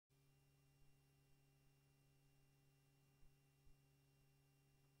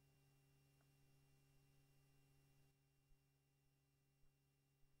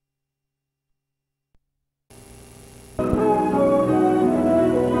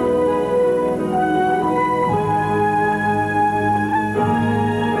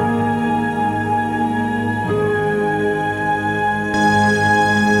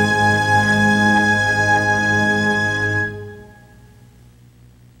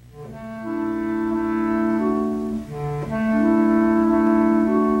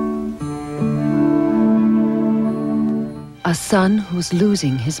A son who's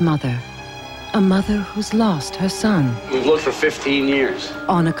losing his mother. A mother who's lost her son. We've looked for 15 years.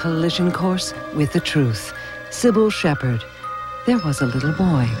 On a collision course with the truth. Sybil Shepherd. There was a little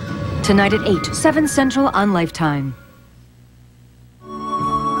boy. Tonight at 8, 7 Central on Lifetime.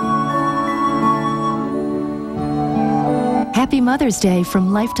 Happy Mother's Day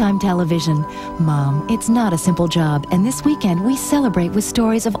from Lifetime Television. Mom, it's not a simple job, and this weekend we celebrate with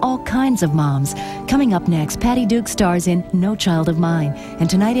stories of all kinds of moms. Coming up next, Patty Duke stars in No Child of Mine, and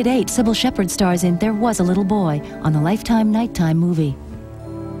tonight at 8, Sybil Shepherd stars in There Was a Little Boy on the Lifetime Nighttime movie.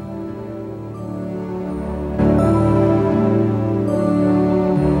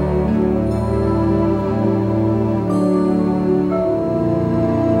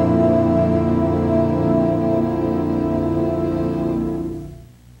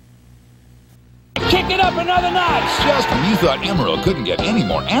 Another notch! Just when you thought Emerald couldn't get any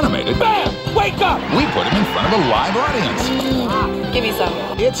more animated, bam! Wake up! We put him in front of a live audience. Give me some.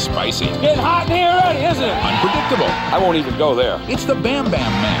 It's spicy. Getting hot in here already, isn't it? Unpredictable. I won't even go there. It's the Bam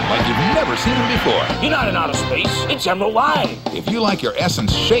Bam Man, like you've never seen him before. You're not in outer space. It's Emerald Live. If you like your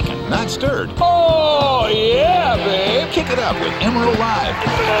essence shaken, not stirred. Oh, yeah, babe. Kick it up with Emerald Live.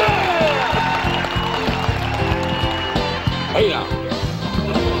 Hey, now.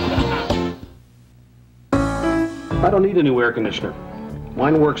 I don't need a new air conditioner.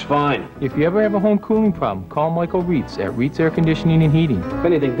 Mine works fine. If you ever have a home cooling problem, call Michael Reitz at Reitz Air Conditioning and Heating. If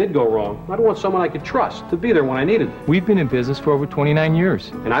anything did go wrong, I'd want someone I could trust to be there when I needed it. We've been in business for over 29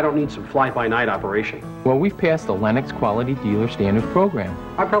 years. And I don't need some fly-by-night operation. Well, we've passed the Lennox Quality Dealer Standards Program.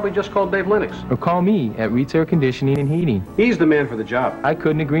 I probably just called Dave Lennox. Or call me at Reitz Air Conditioning and Heating. He's the man for the job. I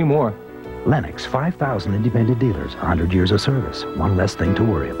couldn't agree more. Lennox, 5,000 independent dealers, 100 years of service. One less thing to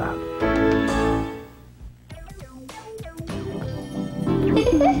worry about.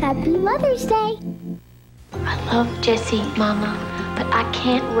 Happy Mother's Day. I love Jesse, Mama, but I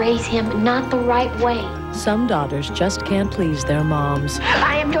can't raise him not the right way. Some daughters just can't please their moms.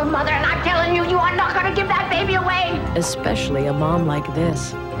 I am your mother, and I'm telling you, you are not going to give that baby away. Especially a mom like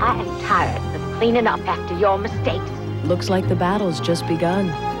this. I am tired of cleaning up after your mistakes. Looks like the battle's just begun.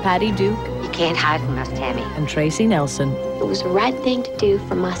 Patty Duke. You can't hide from us, Tammy. And Tracy Nelson. It was the right thing to do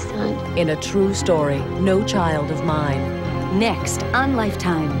for my son. In a true story, No Child of Mine. Next on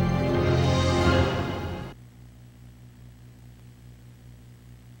Lifetime.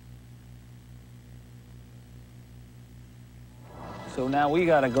 So now we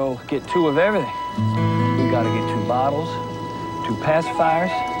gotta go get 2 of everything. We gotta get 2 bottles, 2 pacifiers,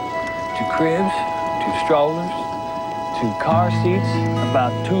 2 cribs, 2 strollers, 2 car seats,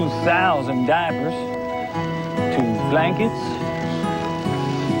 about 2,000 diapers, 2 blankets.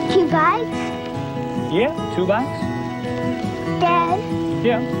 2 bikes? Yeah, 2 bikes. Dad?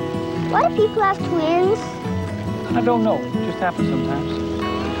 Yeah? Why do people have twins? I don't know. It just happens sometimes.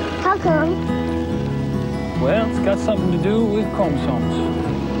 How come? Well, it's got something to do with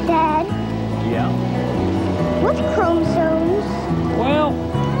chromosomes. Dad? Yeah? What's chromosomes? Well,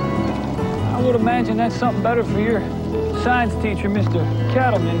 I would imagine that's something better for your science teacher, Mr.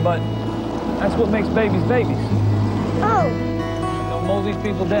 Cattleman, but that's what makes babies babies. Oh. Don't mow these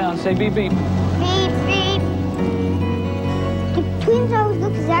people down. Say beep beep. Beep beep. Do twins always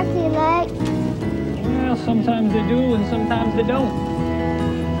look exactly alike? Well, sometimes they do and sometimes they don't.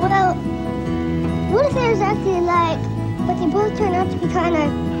 Well, what if they're exactly alike, but they both turn out to be kind of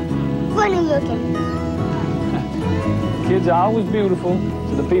funny looking? Kids are always beautiful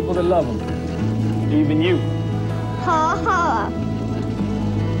to the people that love them. Even you. Ha ha.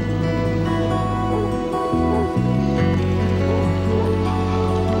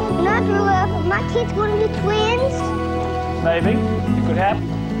 When I grow up, are my kids going to be twins? Maybe. It could happen.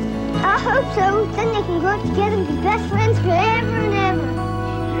 I hope so. Then they can grow up together and be best friends forever and ever.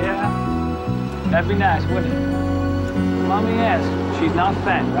 Yeah. That'd be nice, wouldn't it? Mommy asked. She's not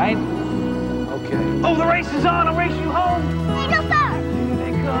fat, right? Okay. Oh, the race is on. I'm racing you home. Hey, no, sir.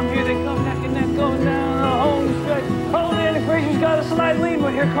 Here they come, neck and neck, going down the home stretch. Oh, Andy Frazier's got a slight lead,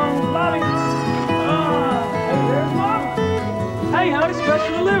 but here comes Bobby. Hey, there's Mom. Hey, honey,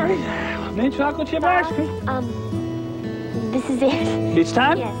 special delivery. Mint chocolate chip ice cream. This is it. It's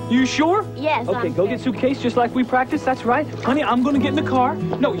time? Yes. You sure? Yes. Okay, go get suitcase just like we practiced. That's right. Honey, I'm going to get in the car.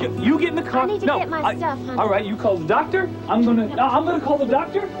 No, you get in the car. I need to get my stuff, honey. All right, you call the doctor. I'm going to call the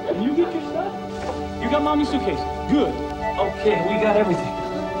doctor, and you get your stuff. You got Mommy's suitcase. Good. Okay, we got everything.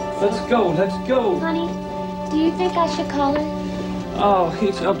 Let's go, let's go. Honey, do you think I should call her? Oh,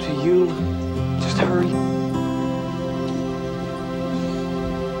 it's up to you. Just hurry.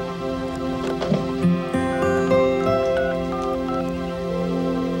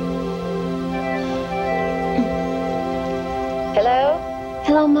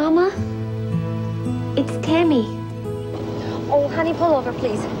 over,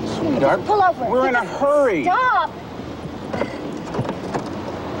 please. Darb, Pull over. we're in a hurry. Stop!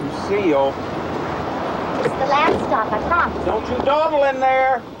 Lucille, It's the last stop, I promise. don't you dawdle in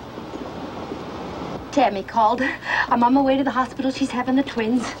there. Tammy called. I'm on my way to the hospital. She's having the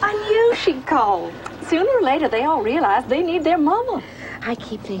twins. I knew she'd call. Sooner or later, they all realize they need their mama. I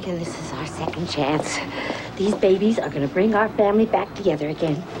keep thinking this is our second chance. These babies are going to bring our family back together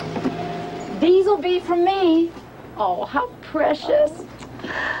again. These will be from me. Oh, how precious.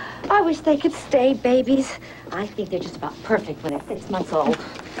 I wish they could stay babies. I think they're just about perfect when they're 6 months old.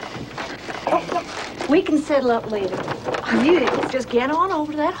 We can settle up later. You just get on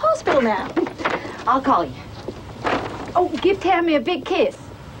over to that hospital now. I'll call you. Oh, give Tammy a big kiss.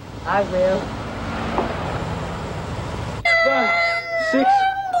 I will. 5, 6,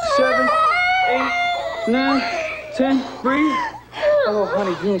 7, 8, 9, 10. Breathe. Oh,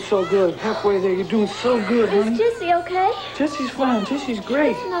 honey, you're doing so good. Halfway there, you're doing so good, honey. Is Jessie okay? Jessie's fine. Jessie's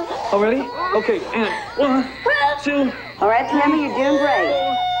great. Oh, ready? Okay, and 1, 2. All right, Tammy, you're doing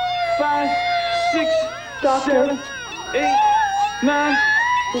great. 5, 6, 7, 8, 9,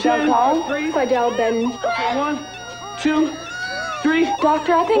 10. Breathe. Seidel, Ben. 1, 2, 3.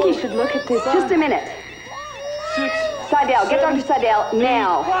 Doctor, I think you should look at this. Just a minute. 6. Seidel, get Dr. Seidel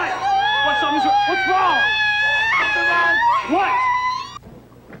now. What? What's wrong? What?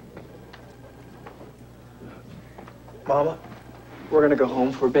 Mama, we're gonna go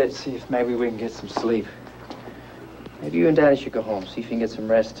home for a bit, see if maybe we can get some sleep. Maybe you and Daddy should go home, see if you can get some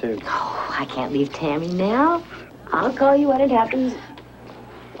rest, too. Oh, I can't leave Tammy now. I'll call you when it happens.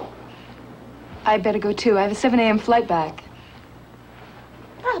 I better go too. I have a 7 a.m. flight back.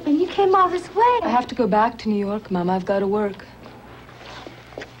 Robin, you came all this way. I have to go back to New York, Mom. I've got to work.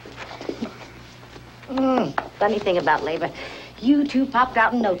 Funny thing about labor, you two popped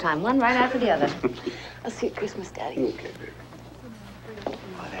out in no time, one right after the other. I'll see you at Christmas, Daddy. Okay, baby.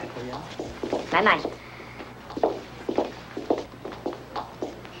 Night-night.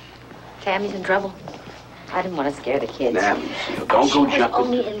 Tammy's in trouble. I didn't want to scare the kids. Nah, Lucille, don't go She was jumping.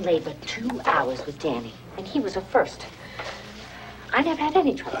 only in labor 2 hours with Danny, and he was her first. I never had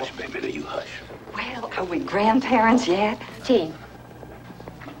any trouble. Hush, baby, now you hush. Well, are we grandparents yet? Jean,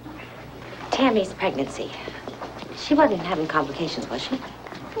 Tammy's pregnancy. She wasn't having complications, was she?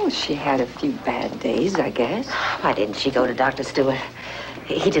 Well, she had a few bad days, I guess. Why didn't she go to Dr. Stewart?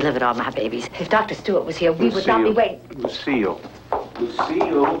 He delivered all my babies. If Dr. Stewart was here, we would not be waiting. Lucille.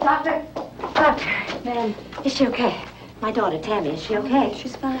 Lucille. Doctor! Doctor! Ma'am. Is she okay? My daughter, Tammy, is she okay?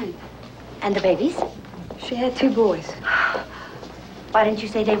 She's fine. And the babies? She had 2 boys. Why didn't you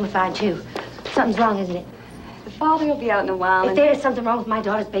say they were fine, too? Something's wrong, isn't it? The father will be out in a while. If there is something wrong with my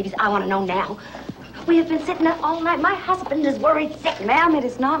daughter's babies, I want to know now. We have been sitting up all night. My husband is worried sick. Ma'am, it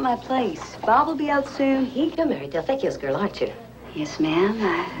is not my place. Bob will be out soon. You're Mary Del Vecchio's girl, aren't you? Yes, ma'am.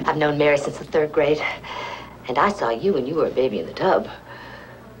 I've known Mary since the 3rd grade. And I saw you when you were a baby in the tub.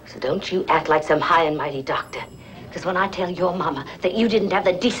 So don't you act like some high and mighty doctor. Because when I tell your mama that you didn't have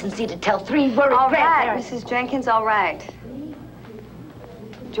the decency to tell 3 worried All right, grandparents... Mrs. Jenkins, all right.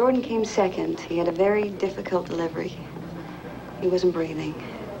 Jordan came second. He had a very difficult delivery. He wasn't breathing.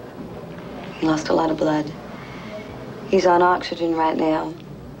 He lost a lot of blood. He's on oxygen right now.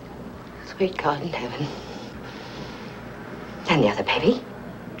 Sweet God in heaven. And the other baby?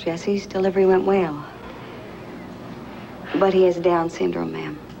 Jesse's delivery went well. But he has Down syndrome,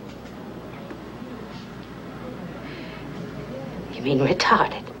 ma'am. You mean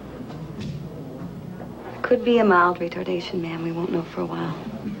retarded? Could be a mild retardation, ma'am. We won't know for a while.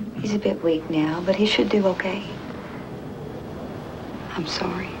 He's a bit weak now, but he should do okay. I'm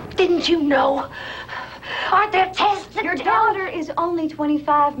sorry. Didn't you know? Aren't there tests that Your daughter is only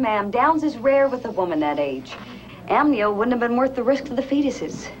 25, ma'am. Downs is rare with a woman that age. Amnio wouldn't have been worth the risk to the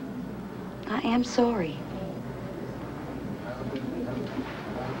fetuses. I am sorry.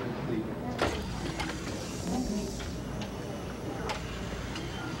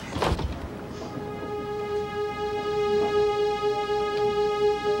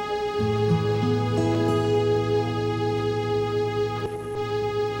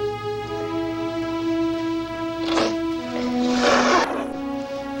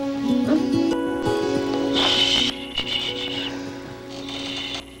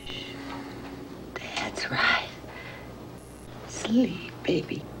 Sleep,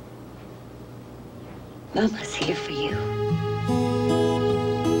 baby. Mama's here for you.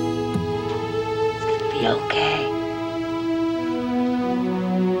 It's gonna be okay.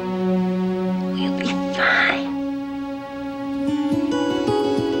 We'll be fine.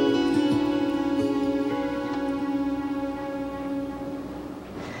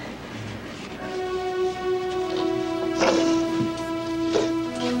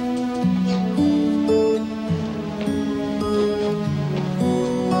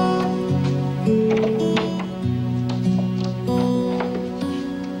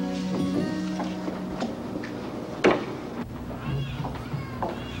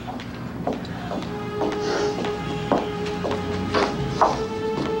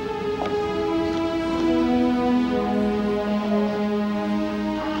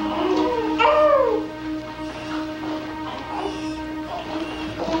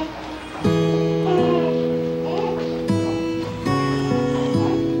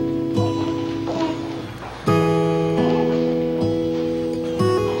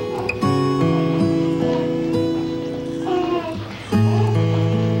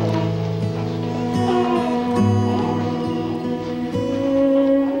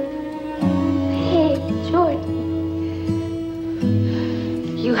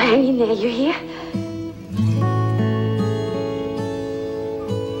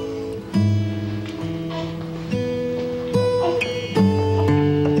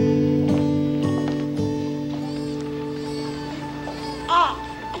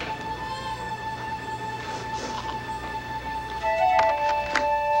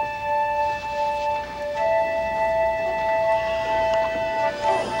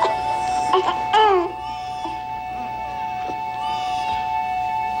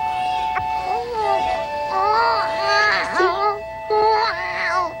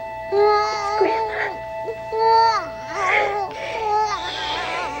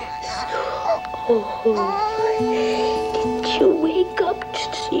 Oh, did you wake up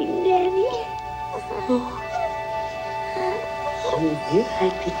to see Nanny? Oh, you knew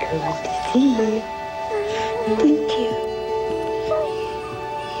I'd be coming to see you, didn't you?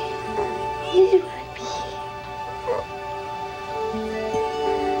 You knew I'd be here.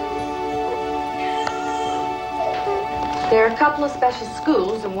 There are a couple of special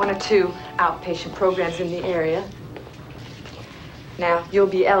schools and 1 or 2 outpatient programs in the area. Now, you'll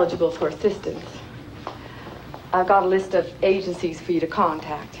be eligible for assistance. I've got a list of agencies for you to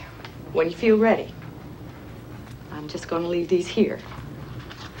contact when you feel ready. I'm just going to leave these here.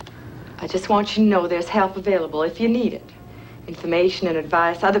 I just want you to know there's help available if you need it. Information and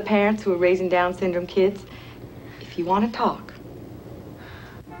advice, other parents who are raising Down syndrome kids, if you want to talk.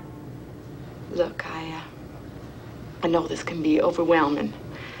 Look, I know this can be overwhelming.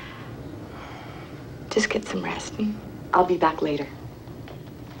 Just get some rest, and I'll be back later.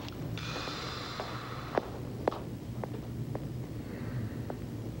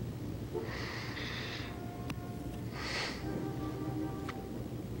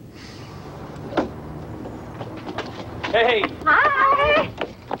 Hey! Hi!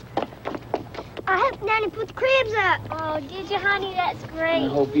 I helped Nanny put the cribs up. Oh, did you, honey? That's great. I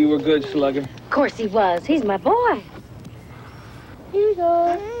hope you were good, Slugger. Of course he was. He's my boy. Here you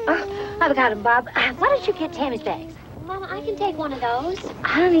go. I've got him, Bob. Why don't you get Tammy's bags? Mama, I can take one of those.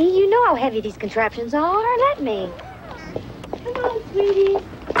 Honey, you know how heavy these contraptions are. Let me. Come on, sweetie.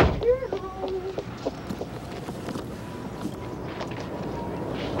 You're home.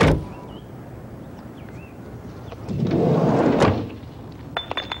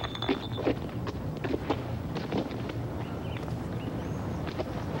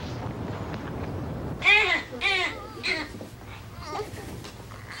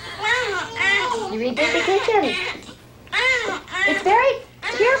 You redid the kitchen. It's very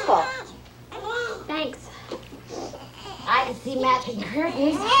cheerful. Thanks. I could see matching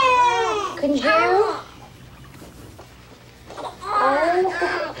curtains. Couldn't you?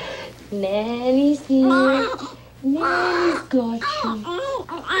 Oh, Nanny's here. Nanny's got you.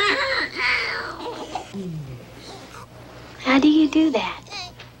 How do you do that?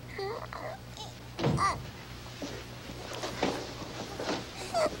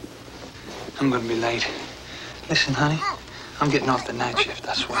 I'm gonna be late. Listen, honey, I'm getting off the night shift,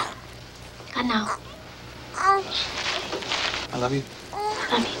 that's why. I know. I love you. I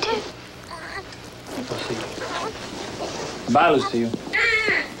love you too. I'll see you. Bye, Lucille.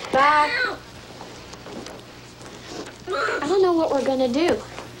 Bye. I don't know what we're gonna do.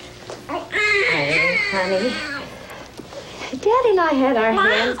 Hey, honey. Daddy and I had our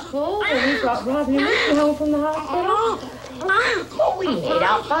hands full when we brought Robin and Ricky home from the hospital. Oh, we made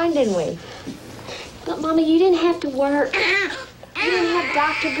out fine, didn't we? But, Mama, you didn't have to work. You didn't have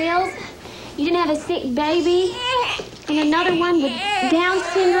doctor bills. You didn't have a sick baby. And another one with Down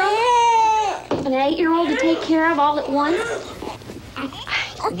syndrome. And an 8-year-old to take care of all at once.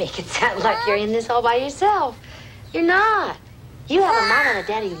 You make it sound like you're in this all by yourself. You're not. You have a mom and a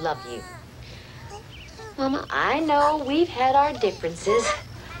daddy who love you. Mama, I know we've had our differences.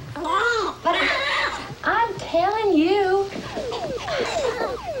 But I'm telling you.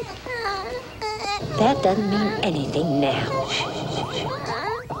 That doesn't mean anything now.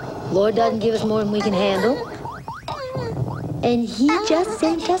 Lord doesn't give us more than we can handle. And he just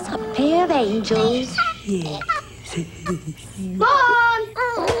sent us a pair of angels. Yes. Mom!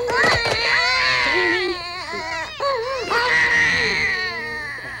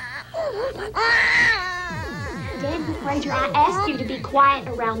 Danny Fraser, I asked you to be quiet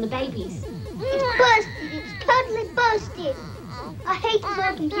around the babies. It's busted. It's totally busted. I hate this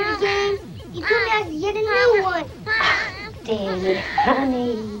old computer game. You told me I could get a new one. Danny,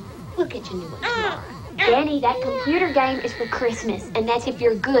 honey, we'll get you a new one tomorrow. Danny, that computer game is for Christmas, and that's if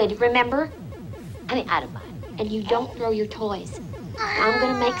you're good, remember? I mean, I don't mind. And you don't throw your toys. I'm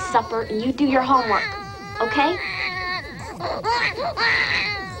gonna make supper, and you do your homework, okay?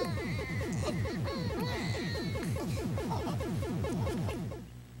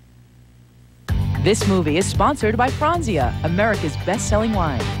 This movie is sponsored by Franzia, America's best-selling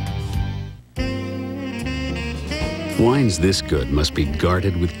wine. Wines this good must be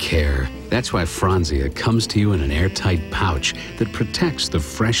guarded with care. That's why Franzia comes to you in an airtight pouch that protects the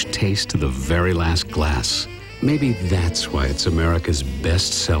fresh taste to the very last glass. Maybe that's why it's America's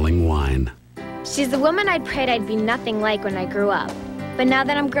best-selling wine. She's the woman I'd prayed I'd be nothing like when I grew up. But now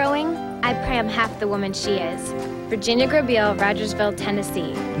that I'm growing, I pray I'm half the woman she is. Virginia Grabeel, Rogersville,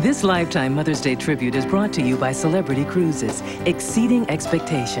 Tennessee. This Lifetime Mother's Day tribute is brought to you by Celebrity Cruises, exceeding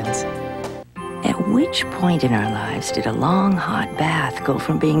expectations. At which point in our lives did a long, hot bath go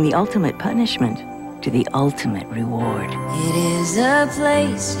from being the ultimate punishment to the ultimate reward. It is a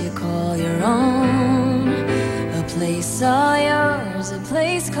place you call your own, a place all yours, a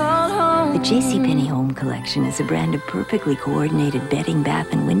place called home. The JCPenney Home Collection is a brand of perfectly coordinated bedding,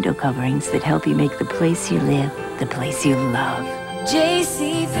 bath, and window coverings that help you make the place you live the place you love.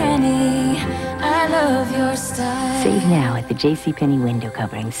 JCPenney, I love your style. Save now at the JCPenney window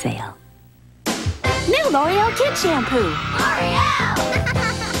covering sale. New L'Oreal Kid Shampoo. L'Oreal!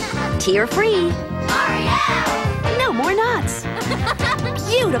 Tear-free. L'Oreal! No more knots.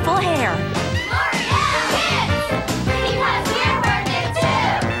 Beautiful hair. L'Oreal Kids! Because we're worth it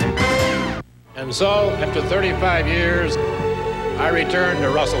too! And so, after 35 years, I returned to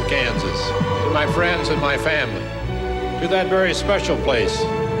Russell, Kansas, to my friends and my family, to that very special place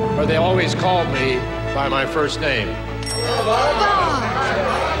where they always called me by my first name.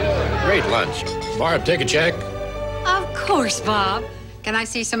 Great lunch. Barb, take a check. Of course, Bob. Can I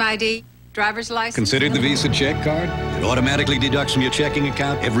see some ID? Driver's license? Considered the Visa check card? It automatically deducts from your checking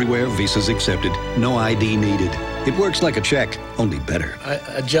account everywhere Visa's accepted. No ID needed. It works like a check, only better.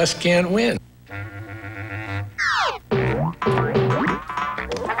 I just can't win.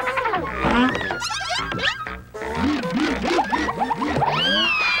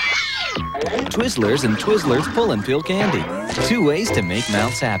 Twizzlers and Twizzlers Pull and Peel Candy. 2 ways to make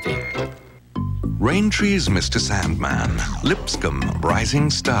mouths happy. Raintree's Mr. Sandman, Lipscomb, Rising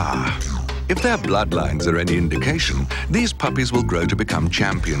Star. If their bloodlines are any indication, these puppies will grow to become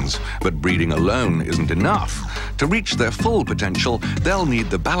champions. But breeding alone isn't enough. To reach their full potential, they'll need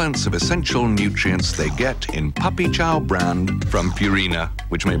the balance of essential nutrients they get in Puppy Chow brand from Purina,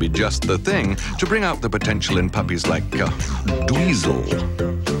 which may be just the thing to bring out the potential in puppies like Dweezil,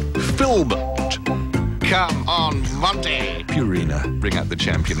 Filbert. Come on, Monty. Purina, bring out the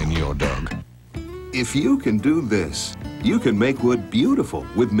champion in your dog. If you can do this, you can make wood beautiful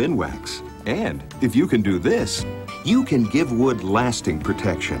with Minwax. And if you can do this, you can give wood lasting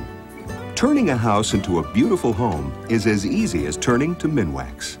protection. Turning a house into a beautiful home is as easy as turning to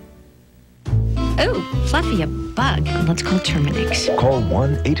Minwax. Oh, Fluffy, a bug. Let's call Terminix. Call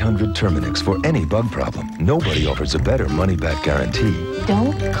 1-800-TERMINIX for any bug problem. Nobody offers a better money-back guarantee.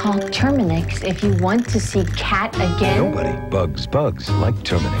 Don't call Terminix if you want to see Cat again. Nobody bugs like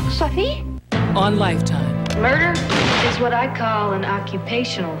Terminix. Fluffy? On Lifetime. Murder is what I call an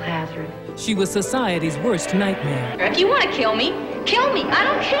occupational hazard. She was society's worst nightmare. If you want to kill me, kill me. I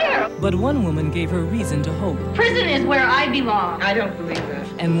don't care. But one woman gave her reason to hope. Prison is where I belong. I don't believe that.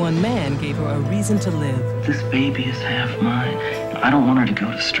 And one man gave her a reason to live. This baby is half mine. I don't want her to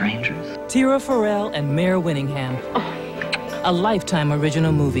go to strangers. Tira Farrell and Mare Winningham. A Lifetime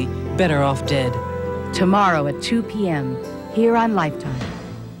original movie, Better Off Dead. Tomorrow at 2 p.m. here on Lifetime.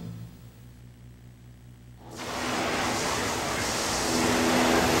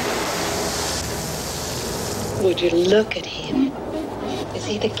 Would you look at him? Is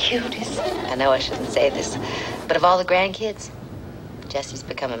he the cutest? I know I shouldn't say this, but of all the grandkids, Jesse's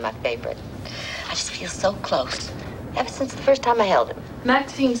becoming my favorite. I just feel so close, ever since the first time I held him.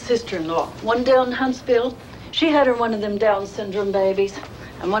 Maxine's sister-in-law, one down in Huntsville, she had her one of them Down syndrome babies.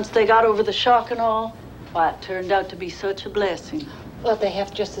 And once they got over the shock and all, why, it turned out to be such a blessing. Well, they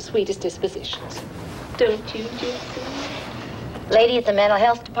have just the sweetest dispositions. Don't you, Jesse? Lady at the mental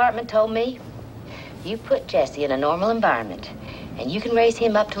health department told me, you put Jesse in a normal environment, and you can raise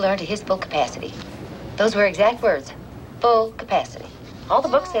him up to learn to his full capacity. Those were exact words, full capacity. All the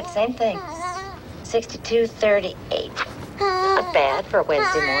books said the same thing. 6238. Not bad for a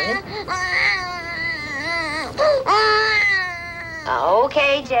Wednesday morning.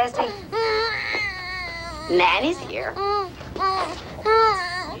 Okay, Jesse. Nanny's here.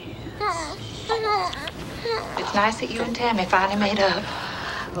 It's nice that you and Tammy finally made up.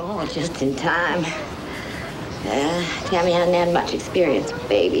 Oh, just in time. Tammy hadn't had much experience with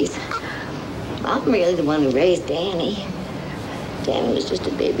babies. I'm really the one who raised Danny. Danny was just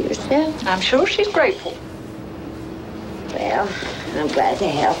a baby herself. I'm sure she's grateful. Well, I'm glad to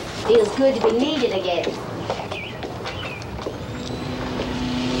help. Feels good to be needed again.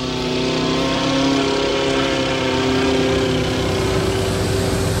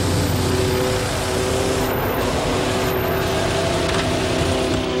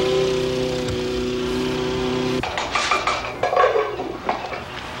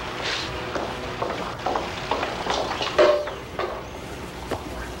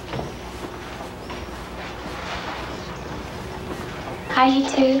 Hi, you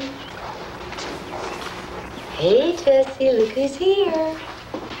two. Hey, Jessie, look who's here.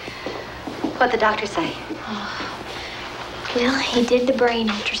 What'd the doctor say? Well, he did the brain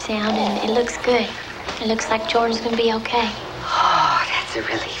ultrasound, and it looks good. It looks like Jordan's gonna be okay. Oh, that's a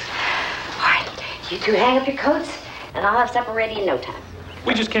relief. All right, You two hang up your coats, and I'll have supper ready in no time.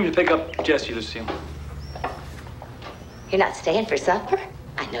 We just came to pick up Jessie, Lucille. You're not staying for supper?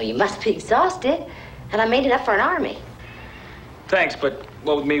 I know you must be exhausted, and I made it up for an army. Thanks, but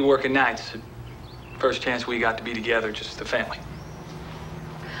what with me working nights, first chance we got to be together, just the family.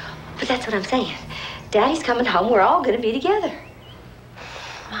 But that's what I'm saying. Daddy's coming home. We're all going to be together.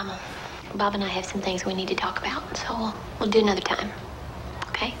 Mama, Bob and I have some things we need to talk about, so we'll do another time.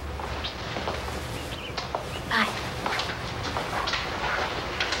 Okay? Bye.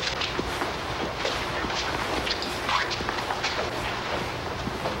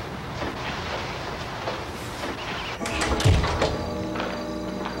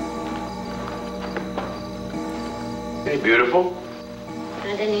 Hey, beautiful.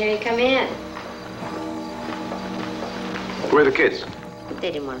 I didn't hear you come in. Where are the kids?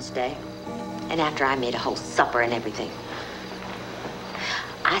 They didn't want to stay. And after I made a whole supper and everything.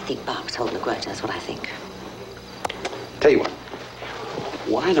 I think Bob's holding a grudge. That's what I think. Tell you what.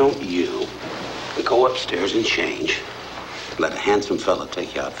 Why don't you go upstairs and change? Let a handsome fella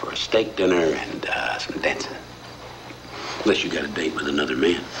take you out for a steak dinner and some dancing. Unless you got a date with another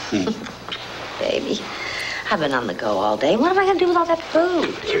man. Baby, I've been on the go all day. What am I going to do with all that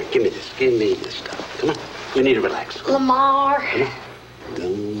food? Here, give me this. Give me this stuff. Come on. We need to relax. Lamar. Come on.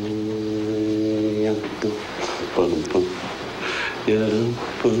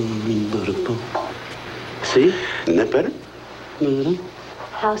 See? Isn't that better?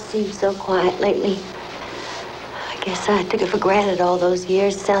 House seems so quiet lately. I guess I took it for granted all those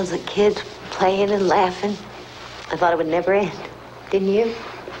years. Sounds like kids playing and laughing. I thought it would never end. Didn't you?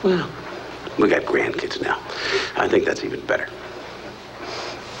 Well, we got grandkids now. I think that's even better.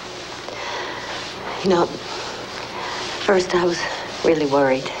 You know, first I was really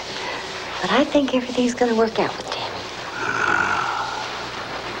worried. But I think everything's going to work out with Tammy.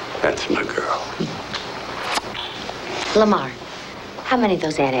 That's my girl. Lamar, how many of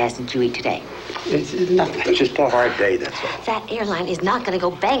those antas did you eat today? It's nothing. It's just a hard day, that's all. That airline is not going to go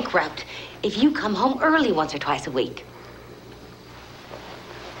bankrupt if you come home early once or twice a week.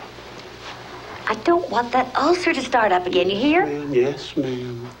 I don't want that ulcer to start up again, you hear? Yes,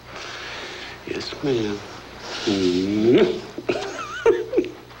 ma'am. Yes, ma'am. Mm-hmm.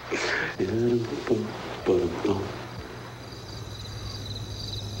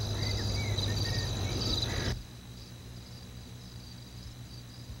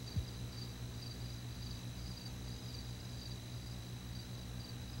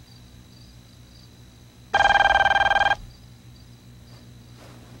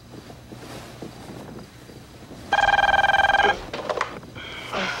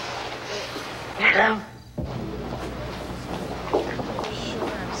 Hello?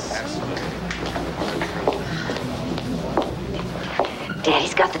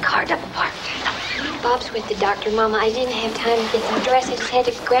 Daddy's got the car double parked. Bob's with the doctor, Mama. I didn't have time to get them dressed. I just had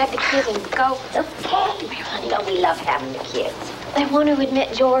to grab the kids and go. It's okay. You know, we love having the kids. They want to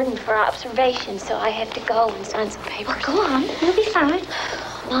admit Jordan for observation, so I have to go and sign some papers. Well, go on. You'll be fine.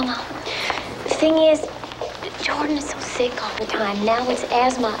 Mama, the thing is, Jordan is so sick all the time. Now it's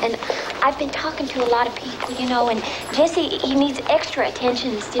asthma, and I've been talking to a lot of people, you know, and Jesse, he needs extra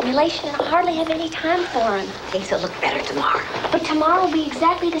attention and stimulation, and I hardly have any time for him. Things will look better tomorrow. But tomorrow will be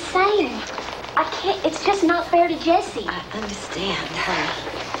exactly the same. I can't, it's just not fair to Jesse. I understand,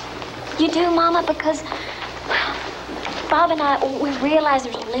 honey. You do, Mama, because Bob and I, we realize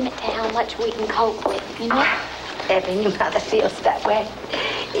there's a limit to how much we can cope with, you know? Every new mother feels that way.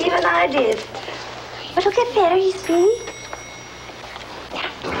 Even I did. But it'll get better, you see. Now,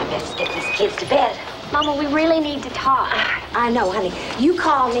 I best get these kids to bed. Mama, we really need to talk. I know, honey. You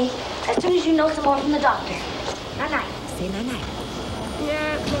call me as soon as you know some more from the doctor. Night-night. Say night-night.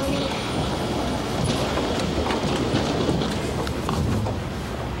 Yeah, Mommy.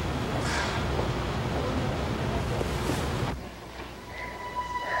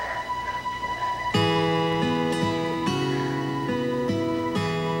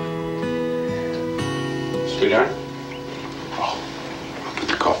 Sweetheart? Oh, I'll put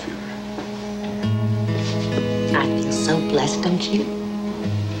the coffee. I feel so blessed, don't you?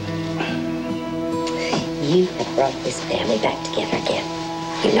 You have brought this family back together again.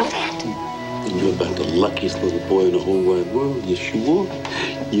 You know that? You're about the luckiest little boy in the whole wide world. Yes, you are.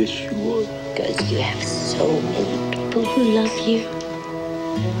 Yes, you are. Because you have so many people who love you.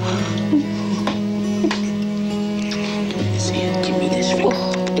 See, give me this finger.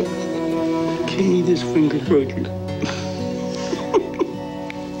 Give me this finger right here.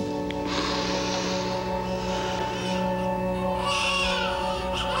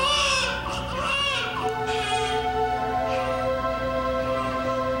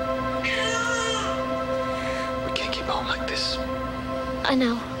 I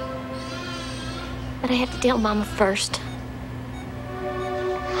know. But I have to tell Mama first.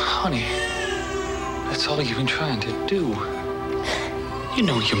 Honey, that's all you've been trying to do. You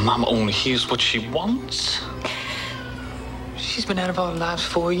know your mama only hears what she wants. She's been out of our lives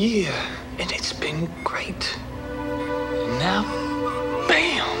for a year, and it's been great. And now,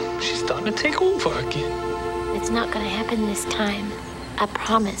 bam, she's starting to take over again. It's not gonna happen this time. I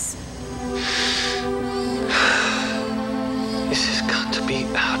promise. This has got to be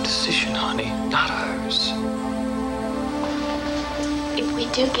our decision, honey, not hers. If we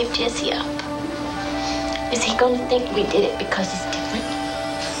do give Jesse up, is he gonna think we did it because he's different?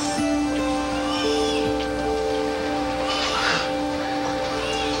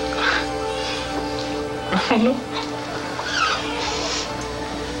 I don't know.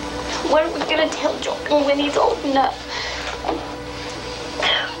 What are we gonna tell Jordan when he's old enough?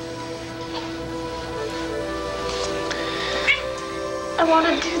 I want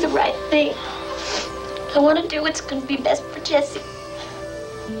to do the right thing. I want to do what's going to be best for Jesse.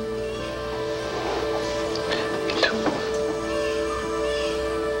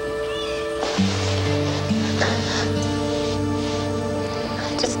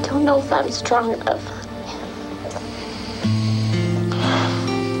 I just don't know if I'm strong enough.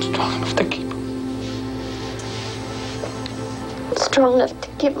 Strong enough to keep him. Strong enough to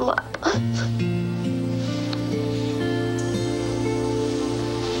give him up.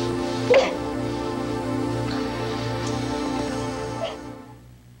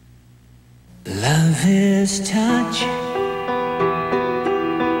 Love is touch.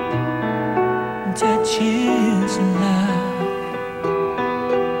 Touch is love.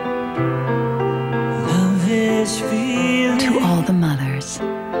 Love is feeling. To all the mothers,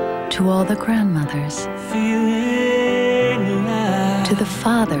 to all the grandmothers, Feeling love. to the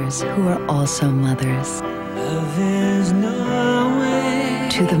fathers who are also mothers, Love is no way.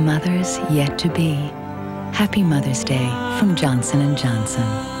 to the mothers yet to be. Happy Mother's Day from Johnson & Johnson.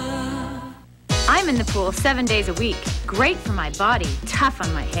 I'm in the pool 7 days a week. Great for my body, tough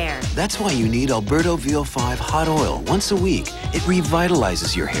on my hair. That's why you need Alberto VO5 hot oil once a week. It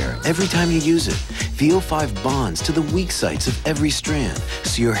revitalizes your hair every time you use it. VO5 bonds to the weak sites of every strand,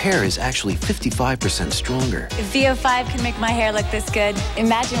 so your hair is actually 55% stronger. If VO5 can make my hair look this good,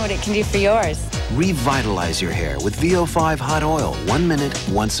 imagine what it can do for yours. Revitalize your hair with VO5 hot oil 1 minute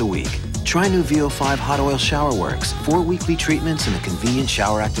once a week. Try new VO5 hot oil shower works, 4 weekly treatments in a convenient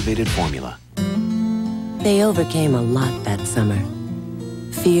shower-activated formula. They overcame a lot that summer.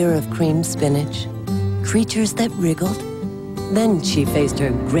 Fear of cream spinach, creatures that wriggled. Then she faced her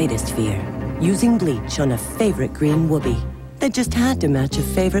greatest fear, using bleach on a favorite green whoopee that just had to match a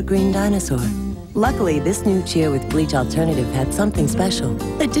favorite green dinosaur. Luckily, this new cheer with bleach alternative had something special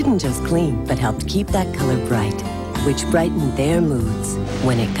that didn't just clean, but helped keep that color bright, which brightened their moods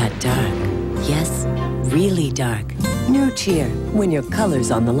when it got dark. Yes, really dark. New cheer, when your color's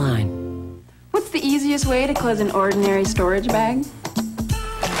on the line. What's the easiest way to close an ordinary storage bag?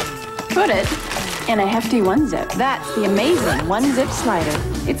 Put it in a hefty one-zip. That's the amazing one-zip slider.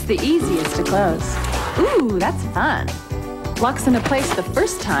 It's the easiest to close. Ooh, that's fun. Locks into place the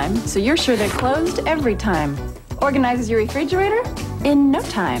first time, so you're sure they're closed every time. Organizes your refrigerator in no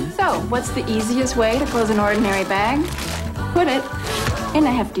time. So, what's the easiest way to close an ordinary bag? Put it in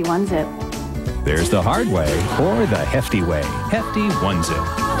a hefty one-zip. There's the hard way or the hefty way. Hefty one-zip.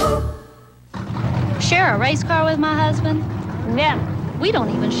 Share a race car with my husband? Never. We don't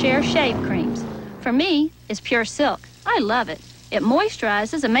even share shave creams. For me, it's Pure Silk. I love it. It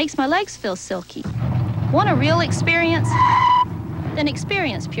moisturizes and makes my legs feel silky. Want a real experience? Then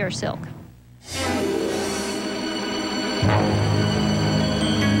experience Pure Silk.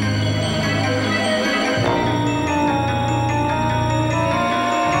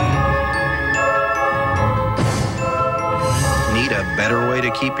 Need a better way to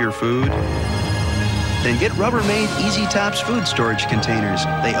keep your food? Then get Rubbermaid Easy Tops food storage containers.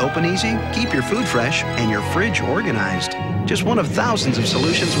 They open easy, keep your food fresh, and your fridge organized. Just one of thousands of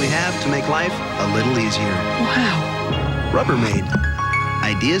solutions we have to make life a little easier. Wow. Rubbermaid.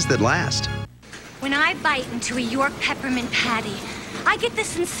 Ideas that last. When I bite into a York peppermint patty, I get the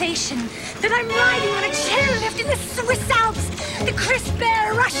sensation that I'm riding on a chairlift in the Swiss Alps, the crisp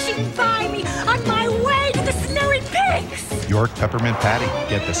air rushing by me on my way to the snowy peaks. York peppermint patty.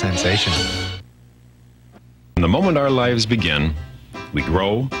 Get the sensation. From the moment our lives begin, we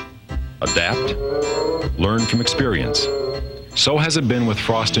grow, adapt, learn from experience. So has it been with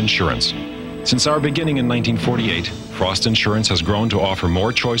Frost Insurance. Since our beginning in 1948, Frost Insurance has grown to offer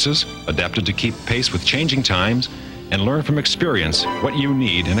more choices, adapted to keep pace with changing times, and learn from experience what you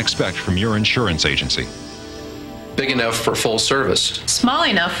need and expect from your insurance agency. Big enough for full service. Small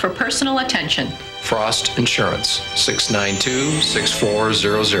enough for personal attention. Frost Insurance,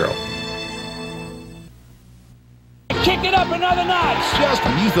 692-6400. Kick it up another notch! Just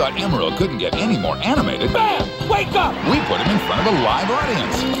when you thought Emerald couldn't get any more animated, Bam! Wake up! we put him in front of a live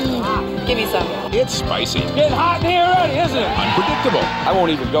audience. Give me some. It's spicy, Getting hot in here already, isn't it? unpredictable. I won't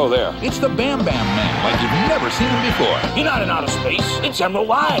even go there. It's the Bam Bam Man like you've never seen him before. You're not in outer space. It's Emerald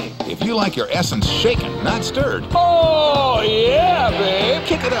Live. If you like your essence shaken, not stirred, Oh, yeah, babe.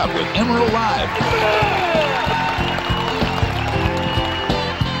 kick it up with Emerald Live.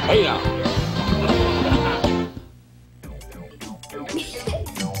 Hey, now.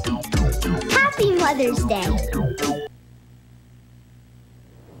 Happy Mother's Day.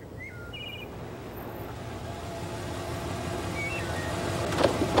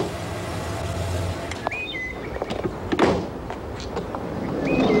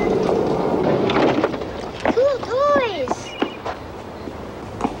 Cool toys.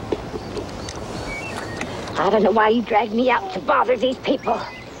 I don't know why you dragged me out to bother these people.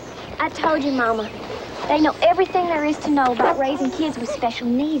 I told you, Mama. They know everything there is to know about raising kids with special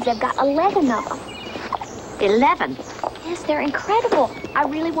needs. They've got 11 of them. 11? Yes, they're incredible. I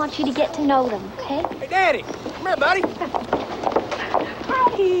really want you to get to know them, okay? Hey, Daddy. Come here, buddy.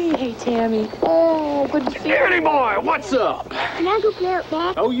 Hey, Tammy. Oh, good to see you. Danny boy, what's up? Can I go play with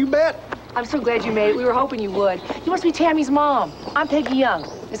Dad? Oh, you bet. I'm so glad you made it. We were hoping you would. You must be Tammy's mom. I'm Peggy Young.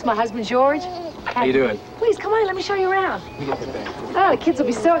 This is my husband, George. How you doing? Please, come on, let me show you around. Oh, the kids will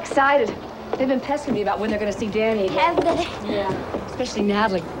be so excited. They've been pestering me about when they're going to see Danny again. Have they? Yeah, especially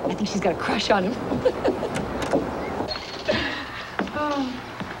Natalie. I think she's got a crush on him. Oh.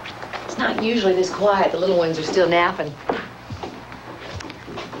 It's not usually this quiet. The little ones are still napping.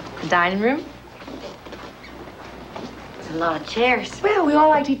 The dining room? It's a lot of chairs. Well, we all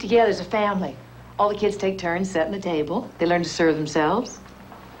like to eat together as a family. All the kids take turns setting the table. They learn to serve themselves.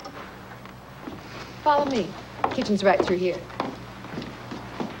 Follow me. Kitchen's right through here.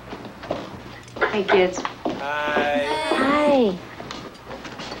 Hey, kids. Hi.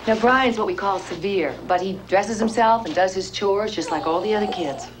 Now, Brian's what we call severe, but he dresses himself and does his chores just like all the other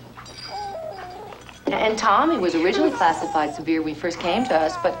kids. And Tommy was originally classified severe when he first came to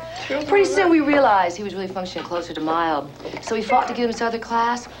us, but pretty soon we realized he was really functioning closer to mild. So we fought to get him to other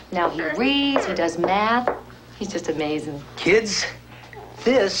class. Now he reads, he does math. He's just amazing. Kids,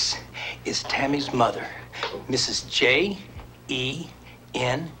 this is Tammy's mother, Mrs. J-E-N-K-I-N-S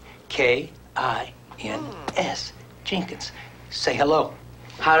Jenkins. Say hello.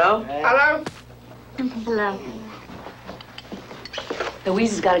 Hello? Hello. Hello. Louise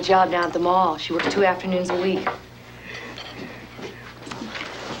has got a job down at the mall. She works 2 afternoons a week.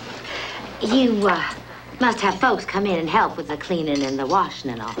 You, must have folks come in and help with the cleaning and the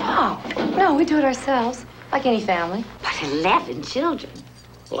washing and all. No, we do it ourselves, like any family. But 11 children.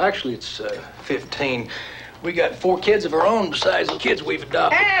 Well, actually, it's 15. We got 4 kids of our own besides the kids we've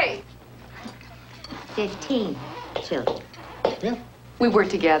adopted. Hey! 15 children. Yeah. We work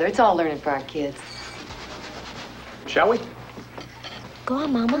together. It's all learning for our kids. Shall we? Go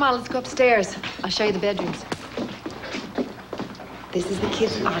on, Mama. Come on, let's go upstairs. I'll show you the bedrooms. This is the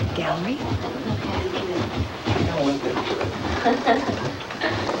kids' art gallery.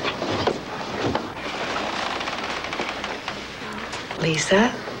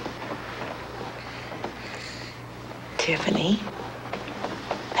 Lisa. Tiffany.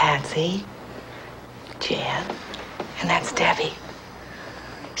 Patsy. Jan. And that's Debbie.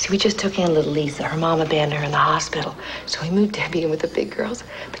 See, we just took in little Lisa. Her mom abandoned her in the hospital. So we moved Debbie in with the big girls.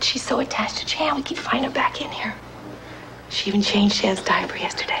 But she's so attached to Jan, we keep finding her back in here. She even changed Jan's diaper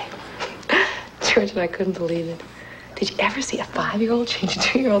yesterday. George and I couldn't believe it. Did you ever see a 5-year-old change a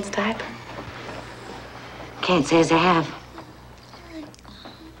 2-year-old's diaper? Can't say as I have.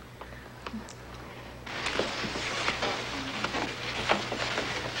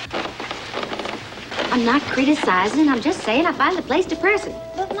 I'm not criticizing. I'm just saying I find the place depressing.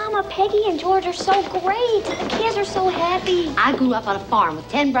 But, Mama, Peggy and George are so great. The kids are so happy. I grew up on a farm with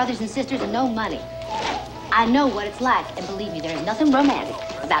 10 brothers and sisters and no money. I know what it's like, and believe me, there is nothing romantic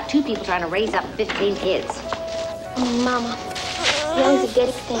about 2 people trying to raise up 15 kids. Mama, Young's a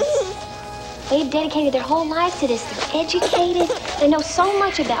dedicated. They've dedicated their whole lives to this. They're educated. They know so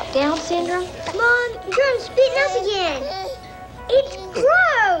much about Down syndrome. Mom, Drum's spitting up again. It's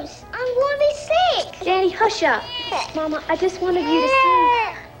gross. I'm going to be sick. Danny, hush up. Mama, I just wanted you to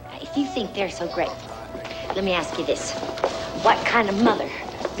see. If you think they're so great, let me ask you this. What kind of mother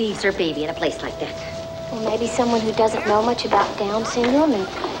leaves her baby in a place like that? Well, maybe someone who doesn't know much about Down syndrome and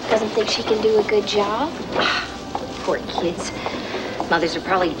doesn't think she can do a good job. Poor kids. Mothers are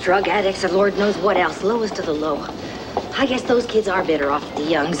probably drug addicts or Lord knows what else. Lowest of the low. I guess those kids are better off at the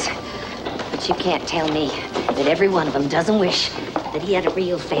Youngs. But you can't tell me that every one of them doesn't wish that he had a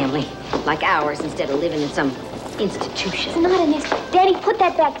real family like ours instead of living in some institution. It's not in this. Daddy, put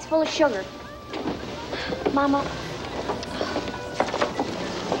that back. It's full of sugar. Mama,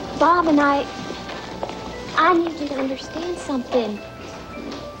 Bob and I need you to understand something.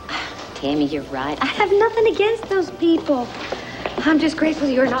 Tammy, you're right. I have nothing against those people. I'm just grateful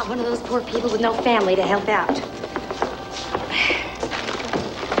you're not one of those poor people with no family to help out.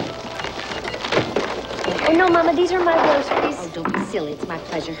 Oh, no, Mama, these are my groceries. Oh, don't be silly. It's my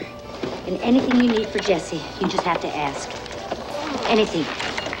pleasure. And anything you need for Jessie, you just have to ask. Anything.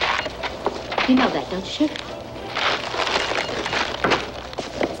 You know that, don't you, Sugar?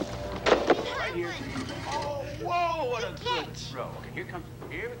 Right here. Oh, whoa, what a good throw. Okay, here it comes.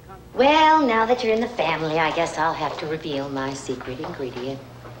 Well, now that you're in the family, I guess I'll have to reveal my secret ingredient.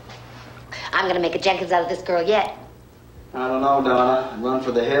 I'm gonna make a Jenkins out of this girl yet. I don't know, Donna. I'd run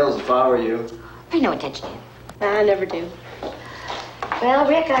for the hills if I were you. Pay no attention to him. I never do. Well,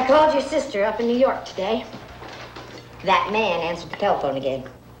 Rick, I called your sister up in New York today. That man answered the telephone again.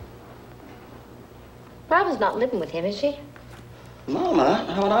 Robin's not living with him, is she? Mama,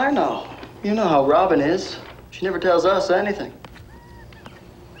 how would I know? You know how Robin is. She never tells us anything.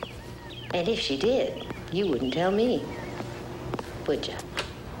 And if she did, you wouldn't tell me, would you?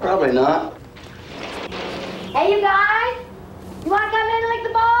 Probably not. Hey, you guys. You want to come in and lick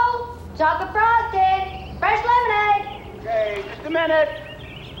the bowl? Chocolate frosted. Fresh lemonade. Okay, just a minute.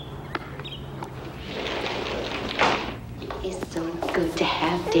 It is so good to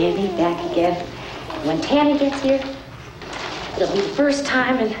have Danny back again. When Tammy gets here, it'll be the first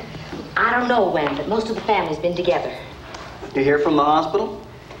time in I don't know when, but most of the family's been together. You hear from the hospital?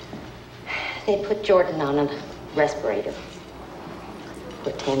 They put Jordan on a respirator.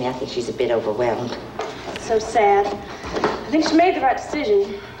 But Tammy, I think she's a bit overwhelmed. That's so sad. I think she made the right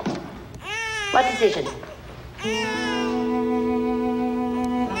decision. What decision?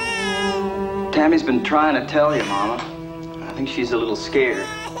 Tammy's been trying to tell you, Mama. I think she's a little scared.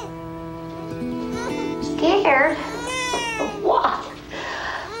 Scared? Of what?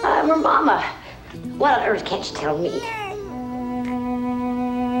 I'm her mama. What on earth can't you tell me?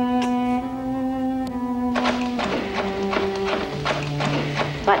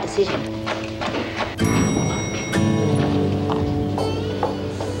 What decision?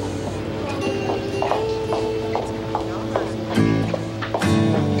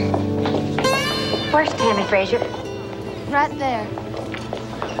 Where's Tammy Frazier? Right there.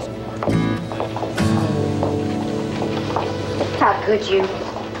 How could you?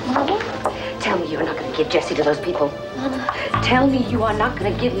 Mama? Tell me you're not going to give Jessie to those people. Mama. Tell me you are not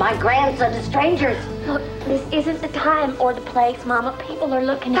going to give my grandson to strangers. Look, this isn't the time or the place, Mama. People are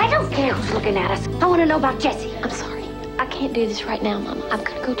looking at us. I don't care who's looking at us. I want to know about Jessie. I'm sorry. I can't do this right now, Mama. I'm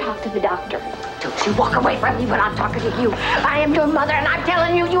going to go talk to the doctor. Don't you walk away from me when I'm talking to you. I am your mother, and I'm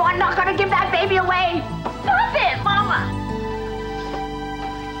telling you, you are not going to give that baby away. Stop it, Mama.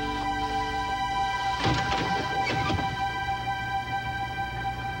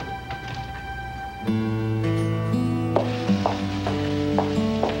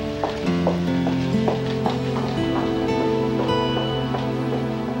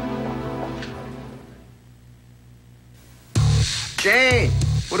 Jane,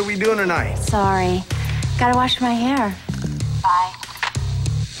 what are we doing tonight? Sorry. Gotta wash my hair. Bye.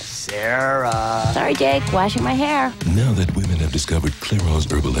 Sarah. Sorry, Jake. Washing my hair. Now that women have discovered Clairol's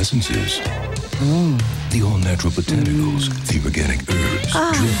herbal essences, the all-natural botanicals, the organic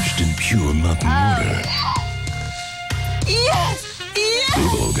herbs, drenched in pure mountain water, Yes! Yes!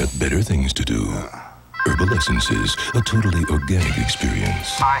 they've all got better things to do. Herbal essences, a totally organic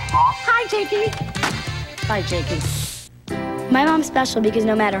experience. Hi, Jakey. Bye, Jakey. My mom's special because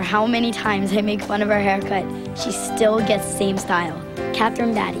no matter how many times I make fun of her haircut, she still gets the same style.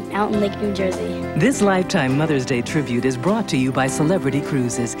 Catherine Batty, out in Lake New Jersey. This Lifetime Mother's Day tribute is brought to you by Celebrity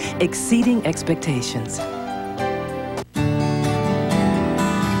Cruises, exceeding expectations.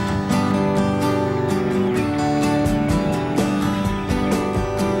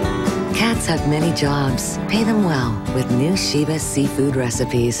 Cats have many jobs. Pay them well with new Sheba seafood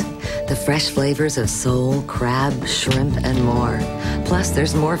recipes. The fresh flavors of sole, crab, shrimp, and more. Plus,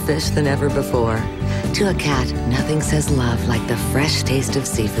 there's more fish than ever before. To a cat, nothing says love like the fresh taste of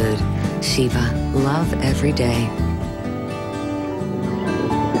seafood. Sheba, love every day.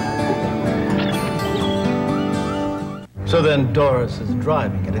 So then Doris is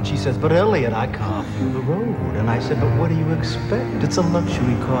driving it, and she says, "But Elliot, I can't feel the road." And I said, "But what do you expect? It's a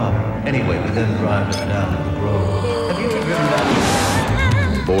luxury car." Anyway, we then drive it down to the road. Have you ever driven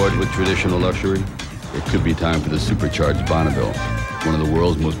down? Bored with traditional luxury? it could be time for the supercharged Bonneville, one of the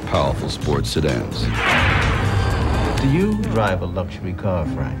world's most powerful sports sedans. Do you drive a luxury car,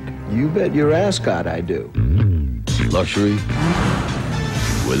 Frank? You bet your ascot I do. Luxury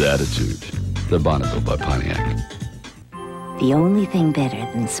with attitude. The Bonneville by Pontiac. The only thing better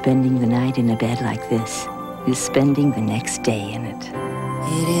than spending the night in a bed like this is spending the next day in it.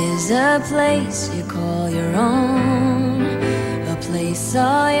 It is a place you call your own, a place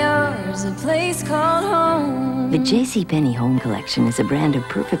all yours, a place called home. The JCPenney Home Collection is a brand of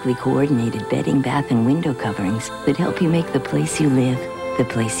perfectly coordinated bedding, bath, and window coverings that help you make the place you live the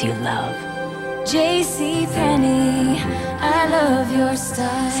place you love. JCPenney, I love your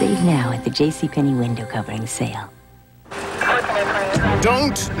style. Save now at the JCPenney window covering sale.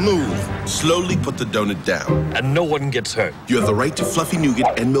 Don't move. Slowly put the donut down. And no one gets hurt. You have the right to fluffy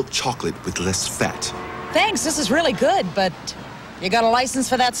nougat and milk chocolate with less fat. Thanks, this is really good, but you got a license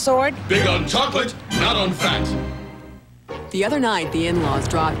for that sword? Big on chocolate, not on fat. The other night, the in-laws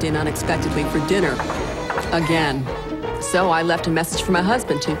dropped in unexpectedly for dinner. Again. So I left a message for my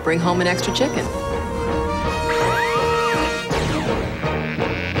husband to bring home an extra chicken.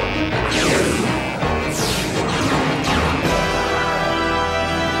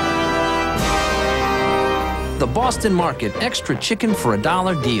 The Boston Market extra chicken for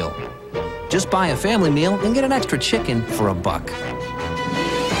 $1 deal. Just buy a family meal and get an extra chicken for $1.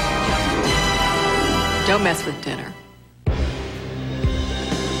 Don't mess with dinner.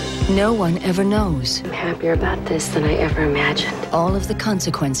 No one ever knows. I'm happier about this than I ever imagined. All of the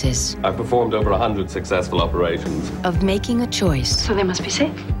consequences I've performed over 100 successful operations. of making a choice. So they must be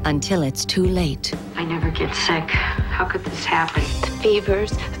sick. Until it's too late. I never get sick. How could this happen? The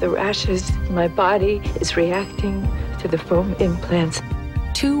fevers, the rashes, my body is reacting to the foam implants.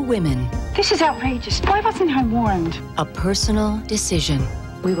 2 women. This is outrageous. Why wasn't I warned? A personal decision.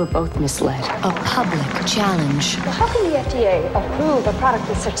 We were both misled. A public challenge. Well, how can the FDA approve a product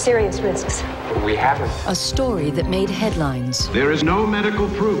with such serious risks? We haven't. A story that made headlines. There is no medical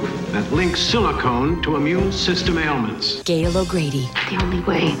proof that links silicone to immune system ailments. Gail O'Grady. The only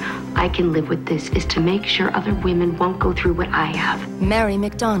way I can live with this is to make sure other women won't go through what I have. Mary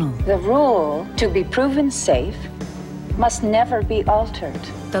McDonnell. The rule to be proven safe must never be altered.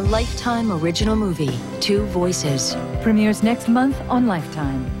 The Lifetime original movie, 2 Voices. Premieres next month on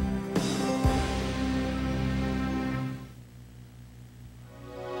Lifetime.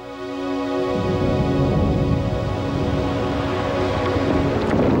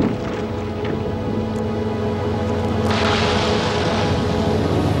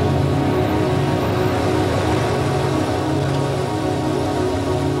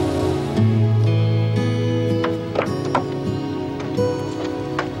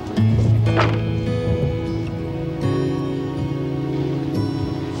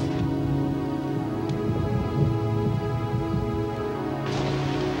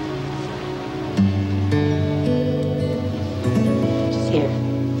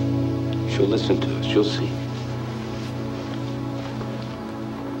 She'll listen to us. You'll see.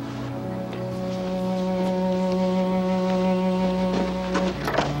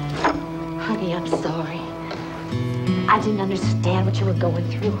 Honey, I'm sorry. I didn't understand what you were going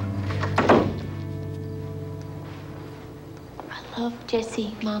through. I love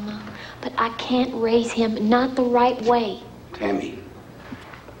Jesse, Mama, but I can't raise him not the right way. Tammy,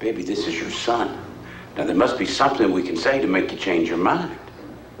 baby, this is your son. Now, there must be something we can say to make you change your mind.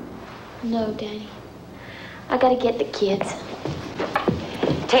 No, Daddy. I gotta get the kids.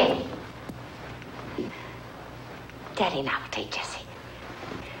 Tammy. Daddy and I will take Jesse.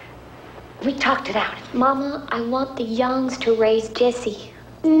 We talked it out. Mama, I want the Youngs to raise Jesse.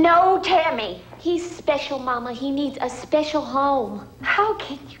 No, Tammy. He's special, Mama. He needs a special home. How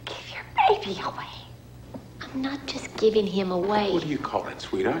can you give your baby away? I'm not just giving him away. What do you call it,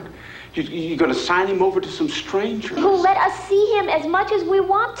 sweetheart? You're going to sign him over to some strangers. Who let us see him as much as we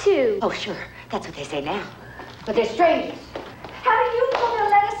want to. Oh, sure. That's what they say now. But they're strangers. How are you going to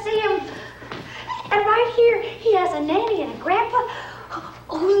let us see him? And right here, he has a nanny and a grandpa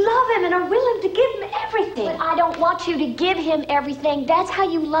who love him and are willing to give him everything. But I don't want you to give him everything. That's how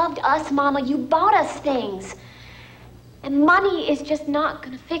you loved us, Mama. You bought us things. And money is just not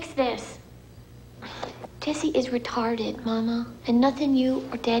going to fix this. Jesse is retarded, Mama, and nothing you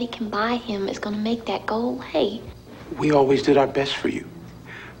or Daddy can buy him is gonna make that go away. We always did our best for you.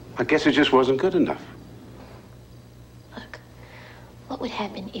 I guess it just wasn't good enough. Look, what would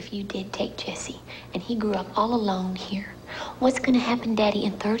happen if you did take Jesse and he grew up all alone here? What's gonna happen, Daddy,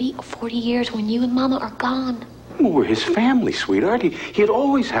 in 30 or 40 years when you and Mama are gone? Well, we're his family, sweetheart. He'd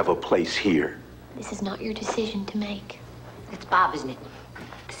always have a place here. This is not your decision to make. It's Bob, isn't it?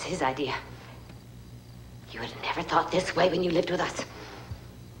 It's his idea. You would have never thought this way when you lived with us.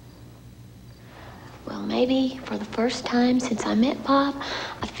 Well, maybe for the first time since I met Bob,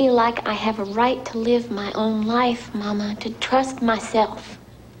 I feel like I have a right to live my own life, Mama, to trust myself.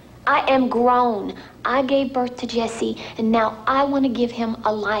 I am grown. I gave birth to Jesse, and now I want to give him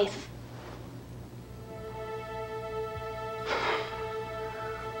a life.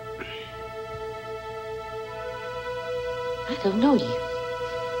 I don't know you.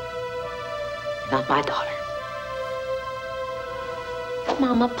 You're not my daughter.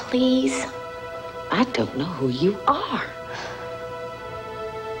 Mama, please. I don't know who you are.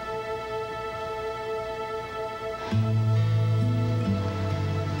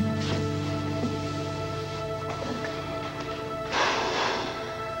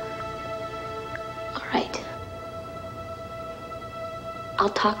 All right. I'll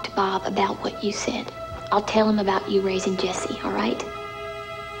talk to Bob about what you said. I'll tell him about you raising Jesse, all right?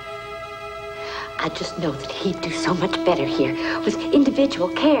 I just know that he'd do so much better here with individual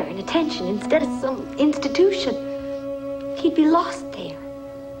care and attention instead of some institution. He'd be lost there.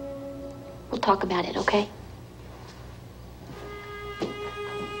 We'll talk about it, okay?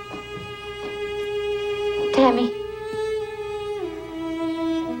 Tammy,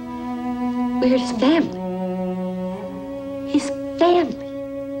 we're his family. His family.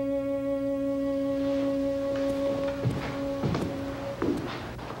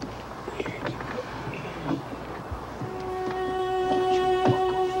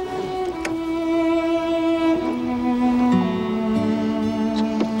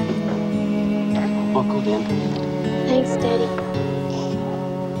 Thanks, Daddy.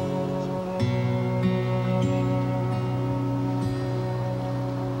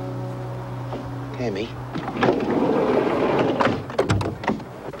 Tammy.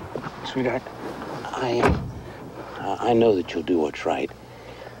 Sweetheart. I know that you'll do what's right.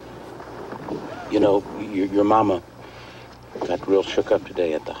 You know, your mama got real shook up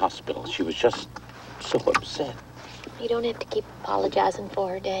today at the hospital. She was just so upset. You don't have to keep apologizing for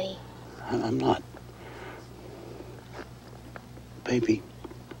her, Daddy. I'm not. Baby.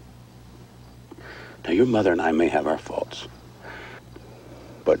 Now, your mother and I may have our faults.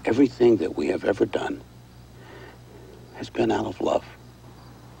 But everything that we have ever done has been out of love.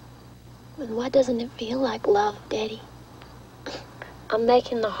 And why doesn't it feel like love, Daddy? I'm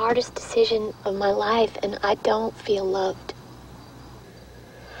making the hardest decision of my life, and I don't feel loved.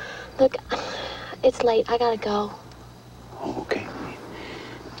 Look, it's late. I gotta go. Oh, okay.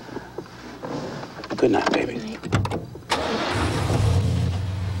 Good night, baby. Good night.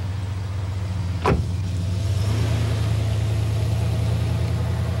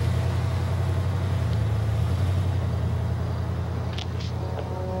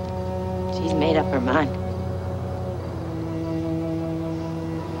 She's made up her mind.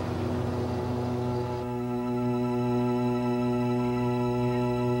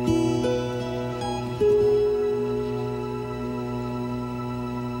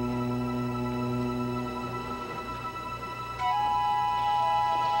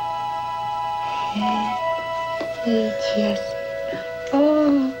 Hey, Jesse.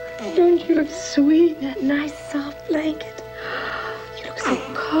 Oh, don't you look sweet in that nice soft blanket? You look so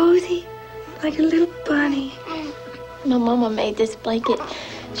cozy, like a little bunny. My mama made this blanket.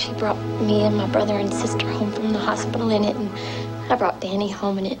 She brought me and my brother and sister home from the hospital in it, and I brought Danny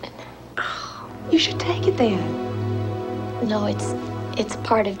home in it. Oh, you should take it then. No, it's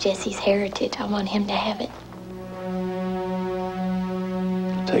part of Jesse's heritage. I want him to have it.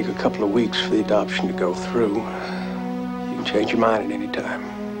 It'll take a couple of weeks for the adoption to go through. You can change your mind at any time.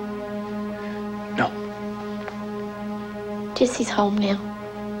 No. Jesse's home now.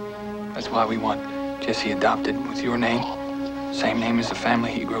 That's why we want Jesse adopted with your name. Same name as the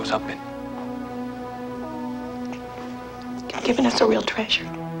family he grows up in. You've given us a real treasure.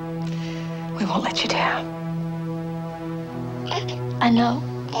 We won't let you down. I know.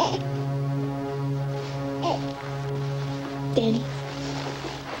 Danny,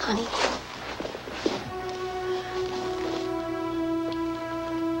 honey.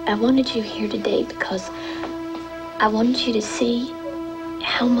 I wanted you here today because I wanted you to see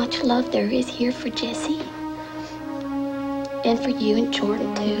how much love there is here for Jesse. And for you and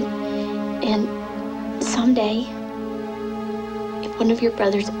Jordan, too. And someday, if one of your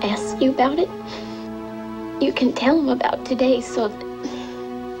brothers asks you about it, you can tell them about today so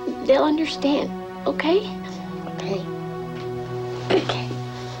they'll understand, okay? Okay. Okay.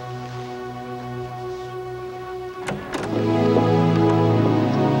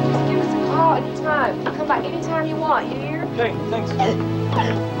 Just give us a call anytime. You come back anytime you want, you hear? Okay, thanks.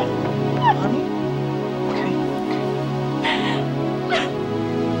 Honey? Okay.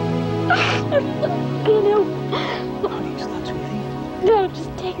 You know. Honey, it's not too late. No,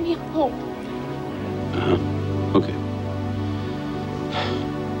 just take me home. Okay.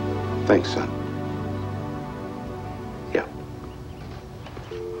 Thanks, son. Yeah.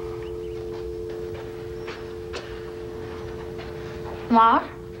 Ma?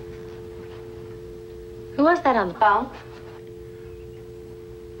 Who was that on the phone?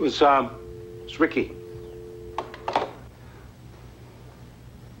 It's Ricky.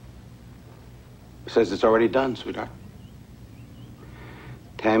 Says it's already done, sweetheart.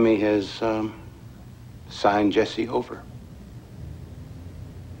 Tammy has, signed Jesse over.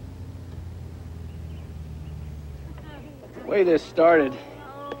 The way this started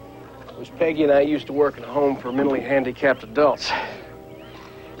was Peggy and I used to work in a home for mentally handicapped adults.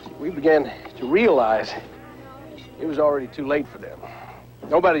 We began to realize it was already too late for them.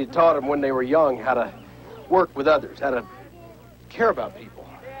 Nobody taught them when they were young how to work with others, how to care about people.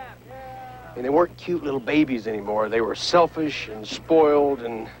 And they weren't cute little babies anymore. They were selfish and spoiled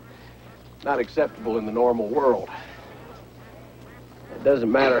and not acceptable in the normal world. It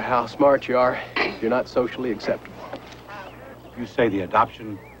doesn't matter how smart you are if you're not socially acceptable. You say the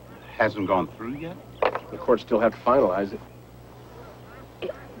adoption hasn't gone through yet? The courts still have to finalize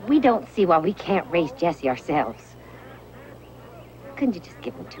it. We don't see why we can't raise Jesse ourselves. Couldn't you just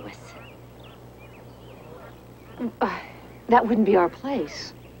give him to us? That wouldn't be our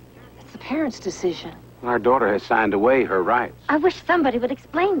place. It's the parents' decision. Our daughter has signed away her rights. I wish somebody would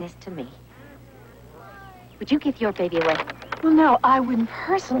explain this to me. Would you give your baby away? Well, no, I wouldn't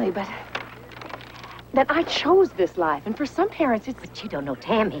personally, but that I chose this life. And for some parents, it's... But you don't know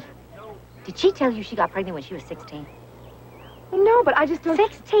Tammy. Did she tell you she got pregnant when she was 16? Well, no, but I just don't...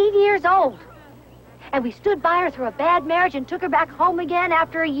 16 years old. And we stood by her through a bad marriage and took her back home again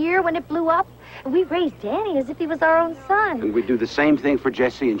after a year when it blew up. And we raised Danny as if he was our own son. And we do the same thing for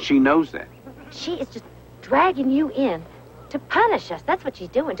Jesse, and she knows that. She is just dragging you in to punish us. That's what she's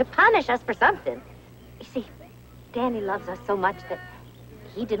doing, to punish us for something. You see, Danny loves us so much that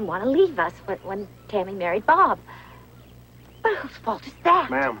he didn't want to leave us when Tammy married Bob. But whose fault is that?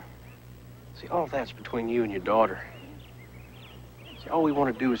 Ma'am, see, all that's between you and your daughter. See, all we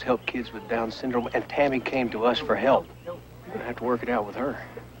want to do is help kids with Down syndrome, and Tammy came to us for help. We're going to have to work it out with her.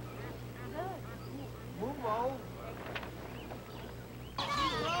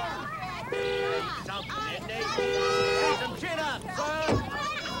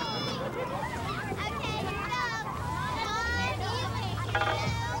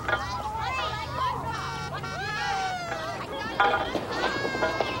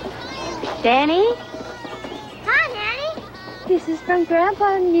 Danny? Hi, Nanny. This is from